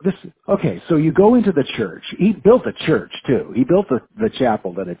mean, so you go into the church. He built a church too. He built the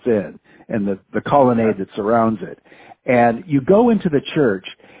chapel that it's in and the colonnade that surrounds it. And you go into the church,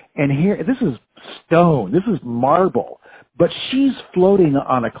 and here, this is stone, this is marble, but she's floating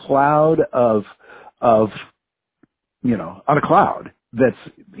on a cloud on a cloud that's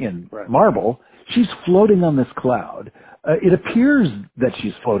in marble. She's floating on this cloud. It appears that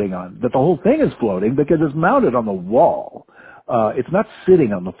she's that the whole thing is floating because it's mounted on the wall. It's not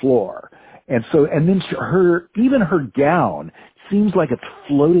sitting on the floor. And then even her gown seems like it's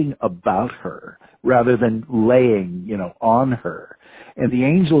floating about her rather than laying, on her. And the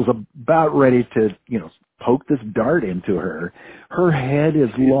angel's about ready to, poke this dart into her. Her head is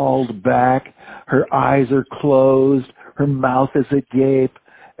lolled back. Her eyes are closed. Her mouth is agape.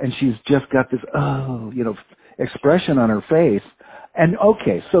 And she's just got this, expression on her face. And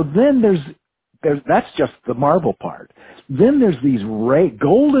okay, so then that's just the marble part. Then there's these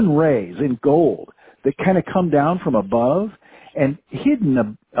golden rays in gold that kind of come down from above, and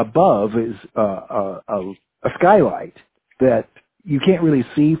hidden above is a skylight that you can't really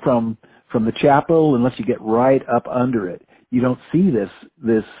see from the chapel unless you get right up under it. You don't see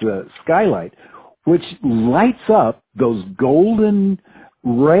this skylight, which lights up those golden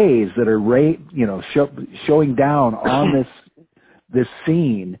rays that are showing down on this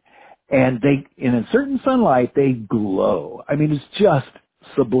scene. And in a certain sunlight, they glow. I mean, it's just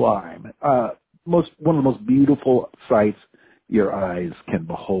sublime. One of the most beautiful sights your eyes can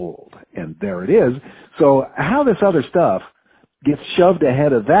behold. And there it is. So how this other stuff gets shoved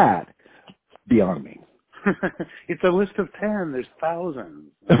ahead of that, beyond me. It's a list of 10. There's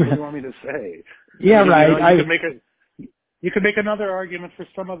thousands. What do you want me to say? Yeah, right. You could make another argument for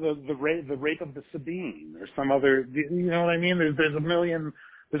some of the rape of the Sabine, or some other. You know what I mean? There's a million.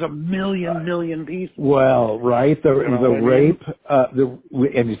 There's a million pieces. Well, right. The rape,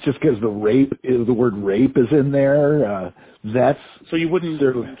 and it's just because the word rape is in there. That's so you wouldn't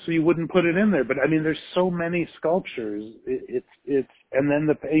put it in there. But I mean, there's so many sculptures. It's and then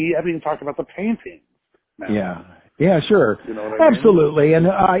you haven't even talked about the painting. Now. Yeah, sure. You know what I mean? Absolutely. And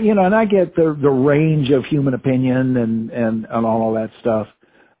and I get the range of human opinion and all that stuff.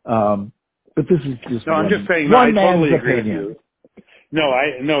 But this is just I'm just saying. one I totally man's agree opinion. with you. No,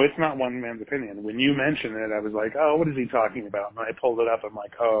 it's not one man's opinion. When you mentioned it, I was like, oh, what is he talking about? And I pulled it up. I'm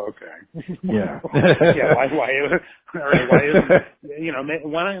like, oh, okay. Yeah. Yeah. Why isn't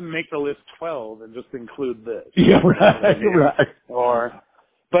why don't I make the list 12 and just include this? Yeah. Right.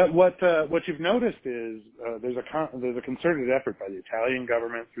 But what you've noticed is there's a concerted effort by the Italian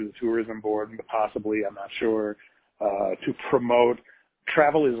government through the tourism board, and possibly, I'm not sure, to promote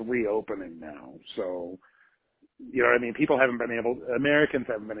travel is reopening now. So You know what I mean? Americans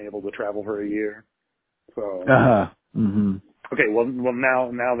haven't been able to travel for a year. So, Mm-hmm. okay, well now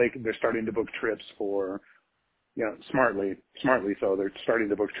they're starting to book trips for, smartly so they're starting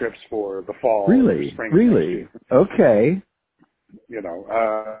to book trips for the fall or spring of next year. Okay. Now's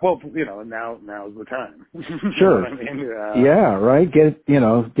the time. Sure. You know what I mean? Yeah, right. Get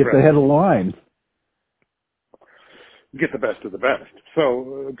right. the head of the line. Get the best of the best.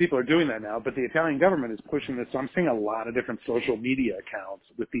 So people are doing that now, but the Italian government is pushing this. So I'm seeing a lot of different social media accounts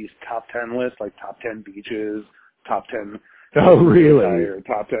with these top 10 lists, like top 10 beaches, top 10. Oh, really?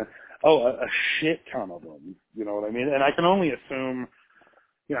 Top 10. Oh, a shit ton of them. You know what I mean? And I can only assume,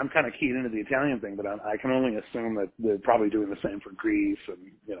 I'm kind of keyed into the Italian thing, but I can only assume that they're probably doing the same for Greece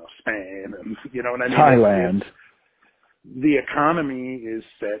and, Spain and, you know what I mean? Thailand. The economy is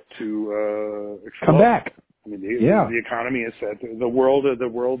set to explode. Come back. I mean, the economy is set. The world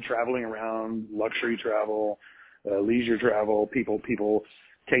traveling around, luxury travel, leisure travel, people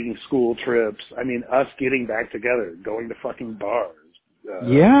taking school trips. I mean, us getting back together, going to fucking bars.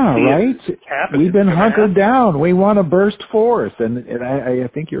 Right. We've been hunkered down. We want to burst forth, and I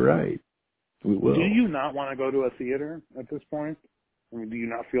think you're right. We will. Do you not want to go to a theater at this point? I mean, do you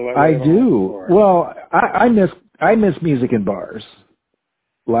not feel that way? I at do. All, well, I miss music in bars.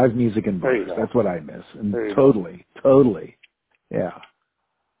 Live music in bars. That's what I miss. And totally. Yeah.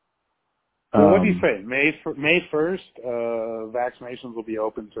 Well, what do you say? May 1st, vaccinations will be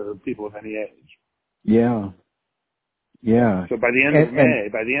open to people of any age. Yeah. So by the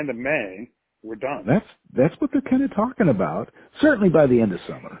end of May, we're done. That's what they're kind of talking about. Certainly by the end of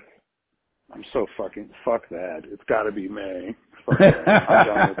summer. I'm so fuck that. It's got to be May. Fuck that. I'm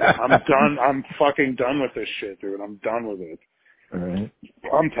done with it. I'm done. I'm fucking done with this shit, dude. I'm done with it. All right.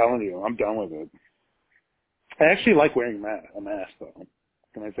 I'm telling you, I'm done with it. I actually like wearing a mask, though.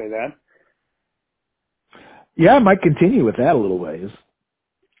 Can I say that? Yeah, I might continue with that a little ways.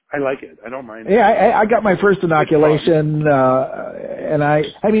 I like it. I don't mind. Yeah, I got my first inoculation, and I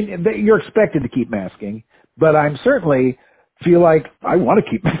mean, you're expected to keep masking, but I'm certainly feel like I want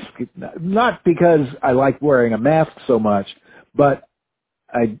to keep masking. Not because I like wearing a mask so much, but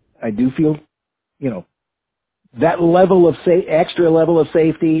I do feel, that level of extra level of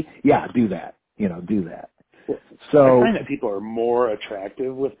safety. Yeah, do that. Do that. So I find that people are more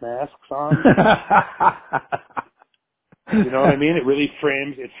attractive with masks on. You know what I mean? It really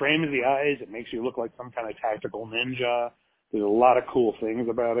frames the eyes. It makes you look like some kind of tactical ninja. There's a lot of cool things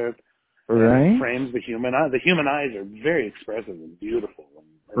about it. Right. It frames the human eye. The human eyes are very expressive and beautiful.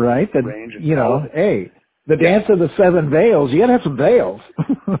 And right. The range and hey, the dance of the seven veils. You gotta have some veils.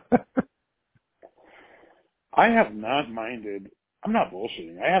 I have not minded. I'm not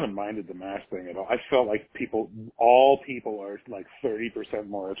bullshitting. I haven't minded the mask thing at all. I felt like all people are like 30%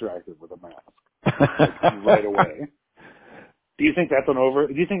 more attractive with a mask, right away. Do you think that's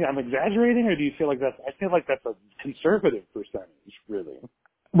do you think I'm exaggerating, or do you feel like I feel like that's a conservative percentage, really?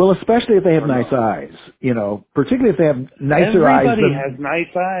 Well, especially if they have nice eyes, particularly if they have nicer eyes. Everybody has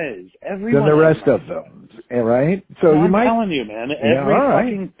nice eyes. Everyone than the rest has of them, right? So I'm telling you, man, every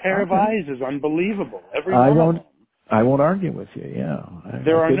fucking pair of eyes is unbelievable. Every one of them. I won't argue with you. Yeah.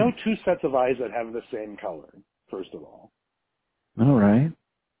 There are no two sets of eyes that have the same color. First of all. All right.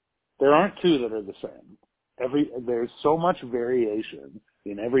 There aren't two that are the same. There's so much variation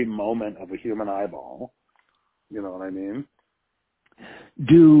in every moment of a human eyeball. You know what I mean?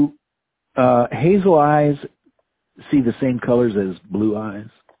 Do hazel eyes see the same colors as blue eyes?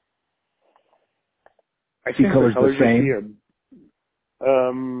 I think colors the same.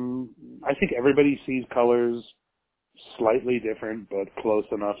 I think everybody sees colors slightly different, but close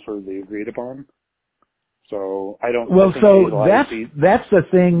enough for the agreed upon. So I don't. Well, so that's the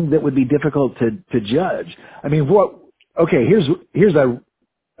thing that would be difficult to judge. I mean, okay, here's a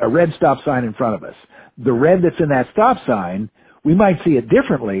red stop sign in front of us. The red that's in that stop sign, we might see it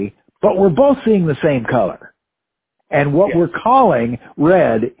differently, but we're both seeing the same color. And what we're calling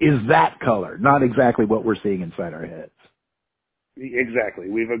red is that color, not exactly what we're seeing inside our heads. Exactly.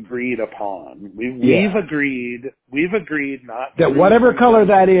 We've agreed upon. We've agreed not that whatever color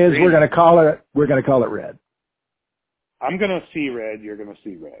that is, we're going to call it red. I'm going to see red, you're going to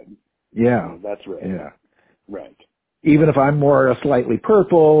see red. Yeah. That's red. Yeah. Right. Even if I'm more slightly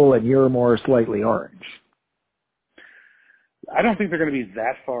purple and you're more slightly orange. I don't think they're going to be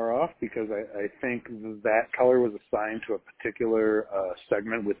that far off, because I think that color was assigned to a particular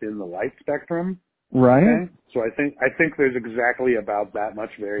segment within the light spectrum. Right. Okay? So I think there's exactly about that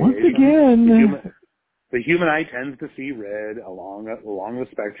much variation. Once again, the human eye tends to see red along the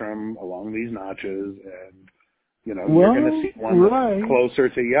spectrum, along these notches, and you're going to see one that's closer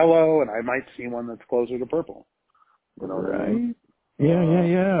to yellow, and I might see one that's closer to purple. You know what I Right. mean?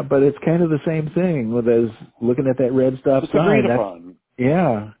 Yeah. But it's kind of the same thing with as looking at that red stop It's sign. agreed upon.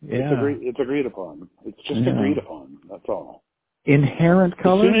 Yeah. It's agreed upon. It's just agreed upon. That's all. Inherent As soon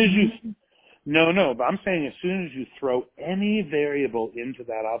color? as you, no, but I'm saying as soon as you throw any variable into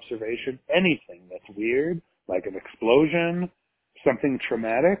that observation, anything that's weird, like an explosion, something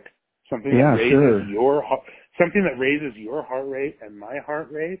traumatic, something that raises something that raises your heart rate and my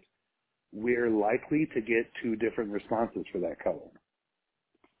heart rate, we're likely to get two different responses for that color.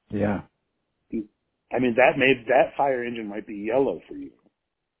 Yeah. I mean, that fire engine might be yellow for you.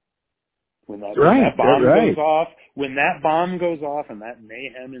 When that bomb goes off and that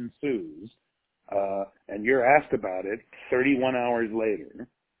mayhem ensues, and you're asked about it 31 hours later,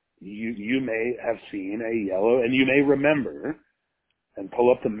 you may have seen a yellow, and you may remember and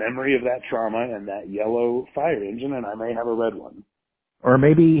pull up the memory of that trauma and that yellow fire engine, and I may have a red one. Or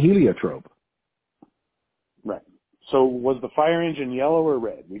maybe heliotrope. Right. So was the fire engine yellow or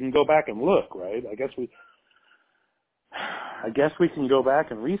red? We can go back and look, right? I guess we can go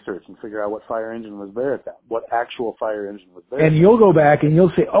back and research and figure out what fire engine was there at that, what actual fire engine was there. And you'll go back and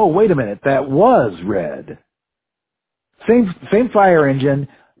you'll say, oh, wait a minute, that was red. Same fire engine.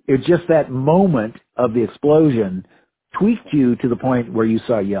 It's just that moment of the explosion tweaked you to the point where you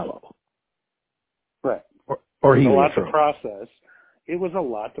saw yellow. Right. Or It was heliotrope. a lot to process. It was a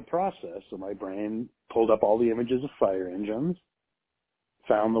lot to process, so my brain pulled up all the images of fire engines,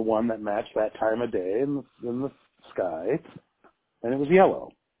 found the one that matched that time of day in the sky, and it was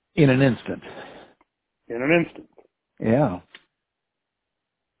yellow. In an instant. Yeah.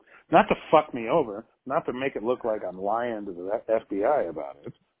 Not to fuck me over, not to make it look like I'm lying to the FBI about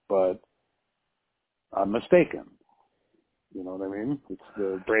it, but I'm mistaken. You know what I mean? It's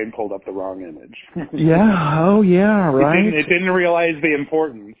the brain pulled up the wrong image. Yeah. Oh, yeah. Right. It didn't realize the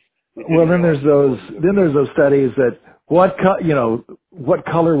importance. Well, then there's those studies that what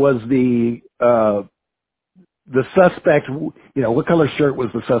color was the suspect? What color shirt was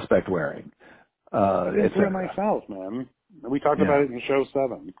the suspect wearing? I've been through it myself, man. We talked about it in show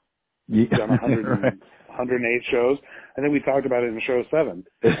 7. Yeah. We've done 108 shows. I think we talked about it in show 7.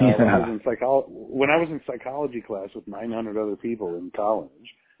 When I was in psychology class with 900 other people in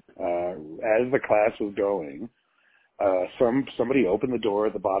college, as the class was going, somebody opened the door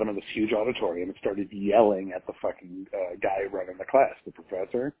at the bottom of this huge auditorium and started yelling at the fucking guy running the class, the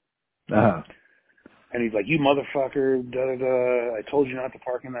professor. Uh-huh. And he's like, "You motherfucker, da-da-da, I told you not to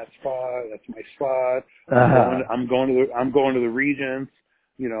park in that spot. That's my spot. Uh-huh. I'm going to the Regents.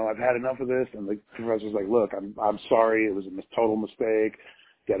 I've had enough of this." And the professor's like, "Look, I'm sorry. It was a total mistake.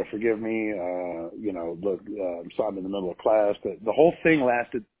 You got to forgive me. Look, I'm in the middle of class." But the whole thing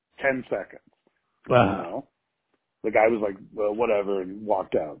lasted 10 seconds. Uh-huh. The guy was like, "Well, whatever," and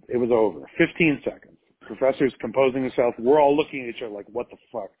walked out. It was over. 15 seconds. Professor's composing himself. We're all looking at each other like, what the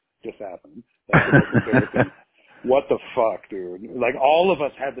fuck just happened? That's the most embarrassing. What the fuck, dude? Like, all of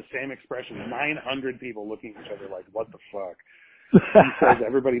us had the same expression. 900 people looking at each other like, what the fuck? He says,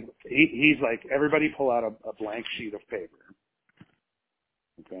 he's like, everybody pull out a blank sheet of paper.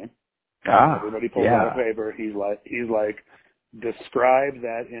 Okay? Everybody pulls out a paper. He's like, describe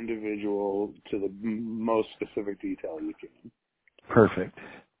that individual to the most specific detail you can. Perfect.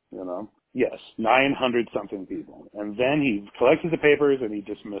 Yes, 900 something people. And then he collected the papers and he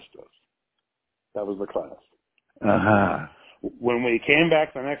dismissed us. That was the class. Uh-huh. When we came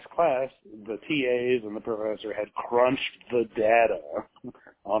back to the next class, the TAs and the professor had crunched the data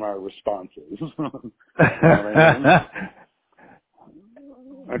on our responses. You know what I mean?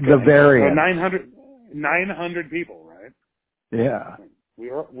 Okay. The variance. So 900 people, right? Yeah. We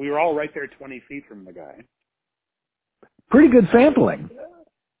were all right there 20 feet from the guy. Pretty good sampling.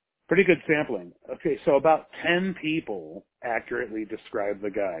 Pretty good sampling. Okay, so about 10 people accurately describe the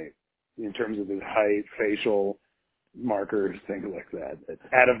guy in terms of his height, facial markers, things like that,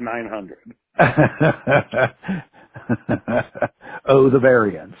 out of 900. Oh, the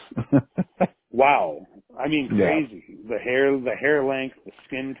variance. Wow. I mean, crazy. Yeah. The hair length, the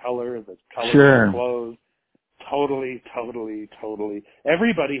skin color, the color sure. of the clothes. Totally.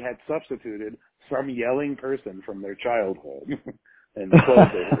 Everybody had substituted some yelling person from their childhood and the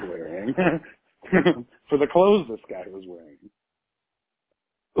clothes they were wearing for the clothes this guy was wearing.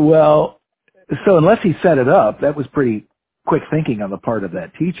 Well, so unless he set it up, that was pretty quick thinking on the part of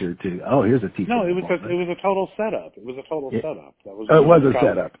that teacher here's a teacher. No, it was a total setup. It was a total setup. That was it was a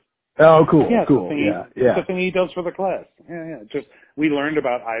setup. Oh, cool. Yeah, cool. It's the thing he does for the class. Yeah. Just we learned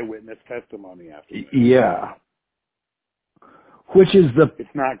about eyewitness testimony after that. Yeah. Which is it's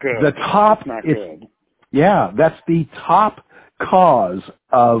not good. The top. It's not good. Yeah, that's the top cause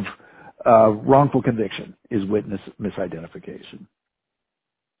of wrongful conviction is witness misidentification.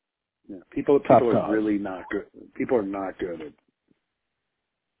 Yeah. People Top are cause. really not good. People are not good at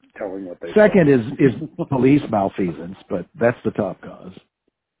telling what they Second saw. is police malfeasance, but that's the top cause.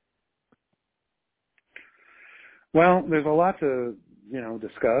 Well, there's a lot to,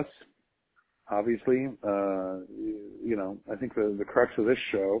 discuss. Obviously, I think the crux of this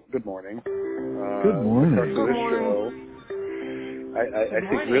show. Good morning. Good The crux morning. of this show, I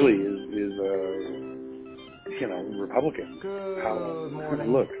think, really is Republicans. How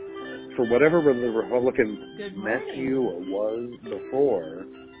look, for whatever the Republicans meant to you or was before,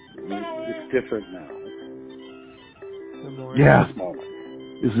 it's different now. Yeah, This moment.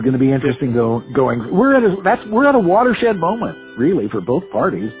 this is going to be interesting. Going, we're at a watershed moment, really, for both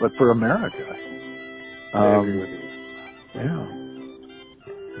parties, but for America. I agree with you. Yeah.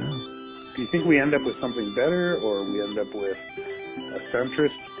 Do you think we end up with something better, or we end up with a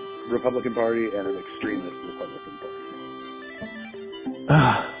centrist Republican Party and an extremist Republican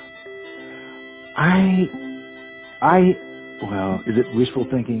Party? Well, is it wishful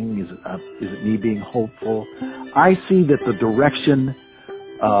thinking? Is it me being hopeful? I see that the direction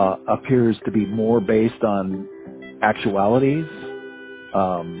appears to be more based on actualities.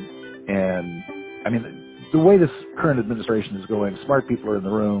 And I mean, the way this current administration is going, smart people are in the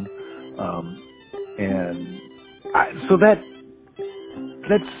room, so that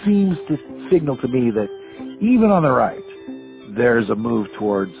seems to signal to me that even on the right, there's a move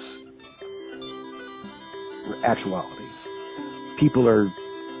towards actualities. People are,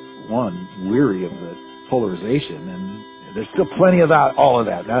 weary of the polarization, and there's still plenty of all of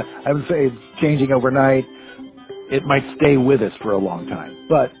that. Now, I would say it's changing overnight. It might stay with us for a long time.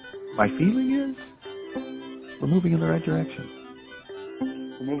 But my feeling is we're moving in the right direction.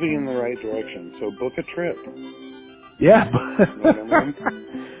 We're moving in the right direction, so book a trip. Yeah. You know what I mean?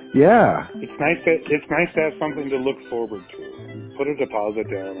 Yeah. It's nice to have something to look forward to. Put a deposit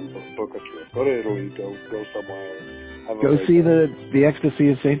down and book a trip. Go to Italy. Go somewhere. Have a Go great see time. the ecstasy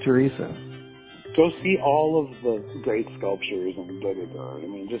of St. Teresa. Go see all of the great sculptures and da da da. I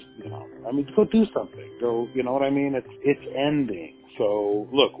mean, go do something. Go, you know what I mean? It's ending. So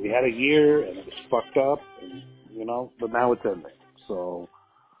look, we had a year and it was fucked up, and but now it's ending. So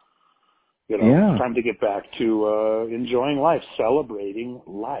it's Yeah. time to get back to enjoying life, celebrating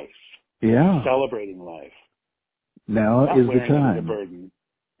life. Yeah. Celebrating life. Now Not is the wearing it as a time. burden.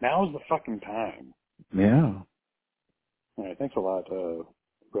 Now is the fucking time. Yeah. All right, thanks a lot,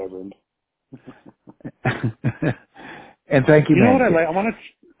 Reverend. And thank you, You know what I Mancake. like?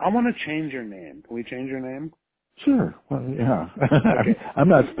 I want to change your name. Can we change your name? Sure. Well, yeah. Okay. I'm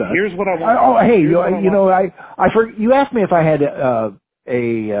not stuck. Here's what I want. Hey, Here's what I want. you asked me if I had a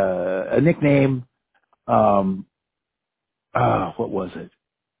nickname. What was it?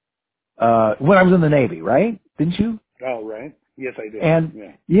 When I was in the Navy, right? Didn't you? Oh, right. Yes, I did.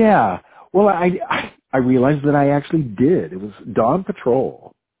 And yeah. Well, I realized that I actually did. It was Dawn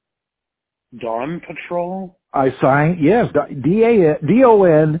Patrol. Dawn Patrol. I signed, yes,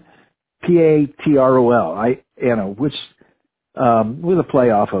 DONPATROL. Which was a play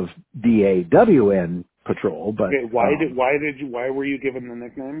off of DAWN Patrol, but Okay. Why were you given the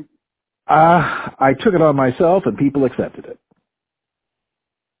nickname? I took it on myself, and people accepted it.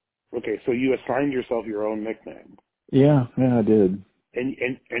 Okay, so you assigned yourself your own nickname. Yeah, I did. And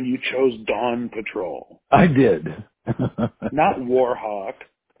you chose Dawn Patrol. I did. Not Warhawk.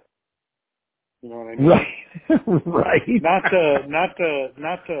 You know what I mean? Right. Not the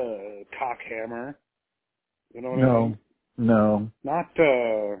Cockhammer. You know what I mean? No. Not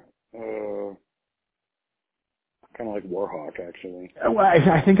kind of like Warhawk, actually. Well,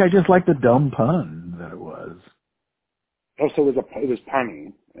 I think I just liked the dumb pun that it was. Oh, so it was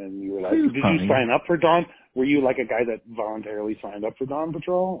punny, and you were like, did punny. you sign up for Dawn? Were you like a guy that voluntarily signed up for Dawn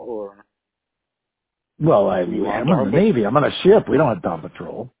Patrol, or? Well, I'm in the Navy. I'm on a ship. We don't have Dawn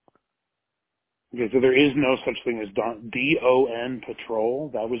Patrol. Okay, so there is no such thing as DON Patrol.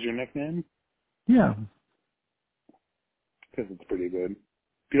 That was your nickname? Yeah. Because it's pretty good.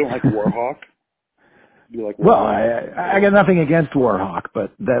 If you don't like Warhawk, you like Warhawk? Well, I got nothing against Warhawk,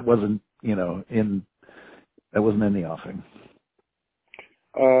 but that wasn't, in the offing.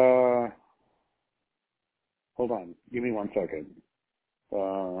 Hold on. Give me 1 second.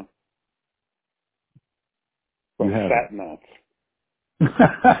 Fat Nuts.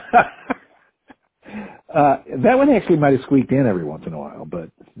 That one actually might have squeaked in every once in a while, but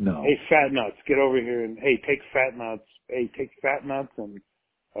no. Hey, Fat Nuts, get over here and take Fat Nuts. Hey, take Fat Nuts and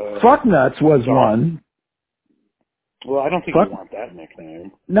Fuck Nuts was one. Well, I don't think you want that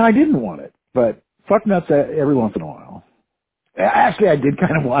nickname. No, I didn't want it, but Fuck Nuts every once in a while. Actually, I did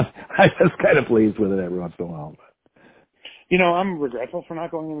kind of want. I was kind of pleased with it every once in a while. You know, I'm regretful for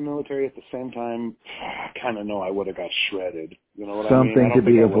not going in the military. At the same time, I kind of know I would have got shredded. You know what I mean? I Something to don't think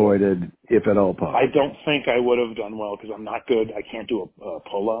be I would have. avoided if at all I possible. don't think I would have done well because I'm not good. I can't do a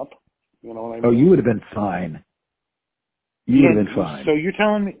pull-up. You know what I Oh, you mean? would have been fine. You would have been Yeah. So fine. you're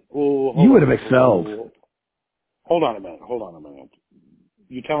telling me? Oh, You hold would on. have excelled. Hold on a minute. Hold on a minute.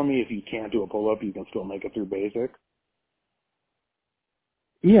 You telling me if you can't do a pull-up, you can still make it through basic?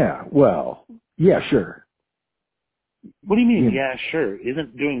 Yeah. Well. Yeah. Sure. What do you mean? You, Yeah, sure.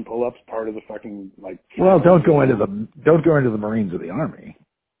 Isn't doing pull-ups part of the fucking like well, training you do? don't go into the Marines or the Army.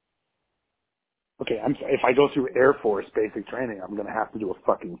 Okay, if I go through Air Force basic training, I'm going to have to do a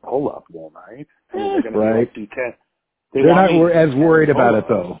fucking pull-up, won't I? I mean, they're going to be Right. like, do 10. They They're want not me to do as 10 worried about it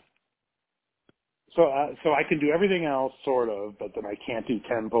pull-ups. though. So I can do everything else, sort of, but then I can't do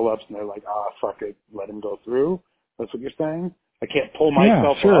 10 pull-ups, and they're like, fuck it, let him go through. That's what you're saying? I can't pull Yeah.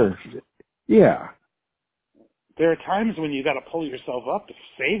 myself up. Sure. Yeah. There are times when you got to pull yourself up to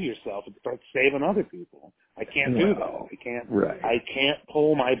save yourself and start saving other people. I can't do that. Well. I can't. Right. I can't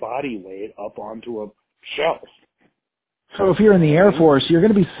pull my body weight up onto a shelf. So if you're You in know the what I Air mean? Force, you're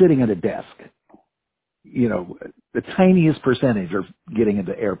going to be sitting at a desk. You know, the tiniest percentage are getting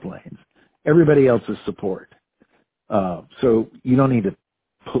into airplanes. Everybody else is support. So you don't need to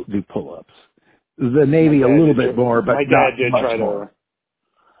do pull-ups. The My Navy a dad little did. bit more, but My dad not did much try to. more.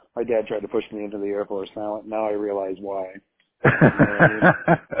 My dad tried to push me into the Air Force. Now I realize why. You know what I mean?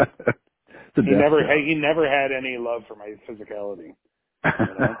 It's a He desk never job. he never had any love for my physicality. You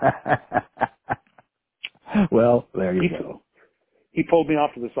know. Well, there you He go. he pulled me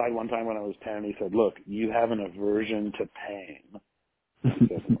off to the side one time when I was 10. He said, "Look, you have an aversion to pain." He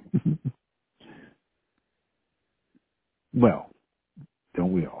said to me. Well,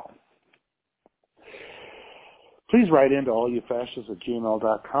 don't we all? Please write into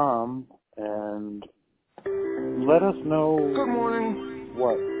allyouFascists@gmail.com and let us know. Good morning.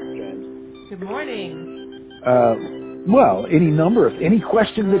 What, James? Good morning. Uh, well, any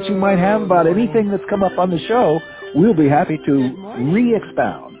questions that you might have Good about anything morning. that's come up on the show, we'll be happy Good to morning.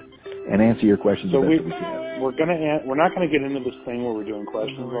 re-expound and answer your questions the So best that we can. we're not gonna get into this thing where we're doing Good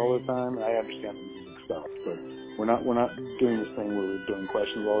questions all the morning. time. I understand the music stuff, but we're not doing this thing where we're doing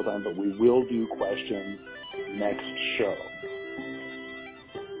questions all the time. But we will do questions next show.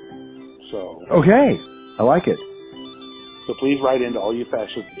 So Okay, I like it. please write into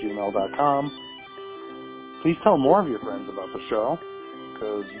allyouFascists@gmail.com. Please tell more of your friends about the show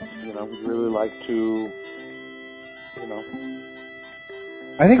because we'd really like to you know.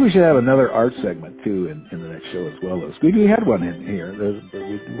 I think we should have another art segment too in the next show as well. As we had one in here. Well,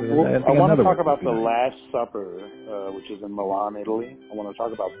 I I think want to another talk one would about be the nice. Last Supper, which is in Milan, Italy. I want to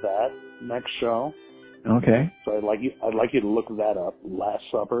talk about that next show. Okay. So I'd like you to look that up. Last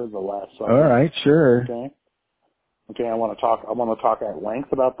Supper, the Last All Supper. right. Sure. Okay. Okay. I want to talk at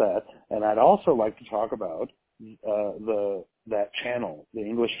length about that, and I'd also like to talk about that channel, the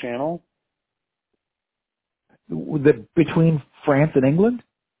English channel. Between France and England.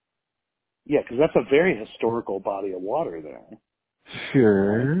 Yeah, because that's a very historical body of water there. Right.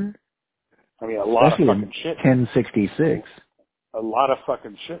 Sure. I mean, a lot of Especially in fucking shit. 1066. A lot of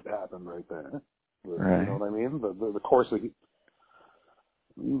fucking shit happened right there. You know Right. what I mean? The course of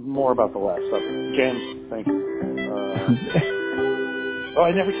more about the Last Supper. James, thank you.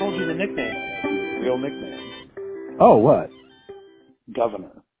 I never told you the nickname I have for you, the real nickname. Oh, what?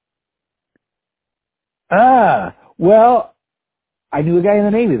 Governor. Well, I knew a guy in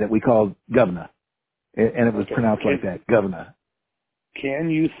the Navy that we called Governor, and it was Okay. pronounced like that, Governor. Can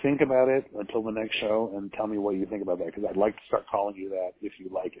you think about it until the next show and tell me what you think about that? Because I'd like to start calling you that if you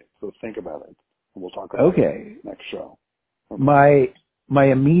like it. So think about it, and we'll talk about it Okay. next show. Okay. My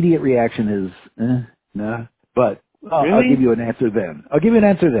immediate reaction is, nah, but I'll give Really? you an answer then. I'll give you an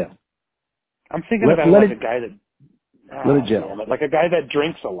answer then. I'm thinking about it Let like it a guy that, let it gel. damn it, like a guy that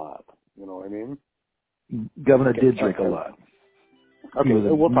drinks a lot. You know what I mean? Governor Okay. did drink a lot. He Okay. was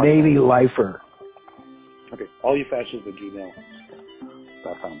a We'll talk about Navy it. lifer. Okay.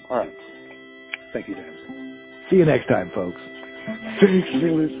 allyouFascists@gmail.com. All right. Thank you, James. See you next time, folks. Thanks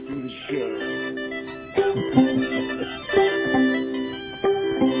for listening to the show.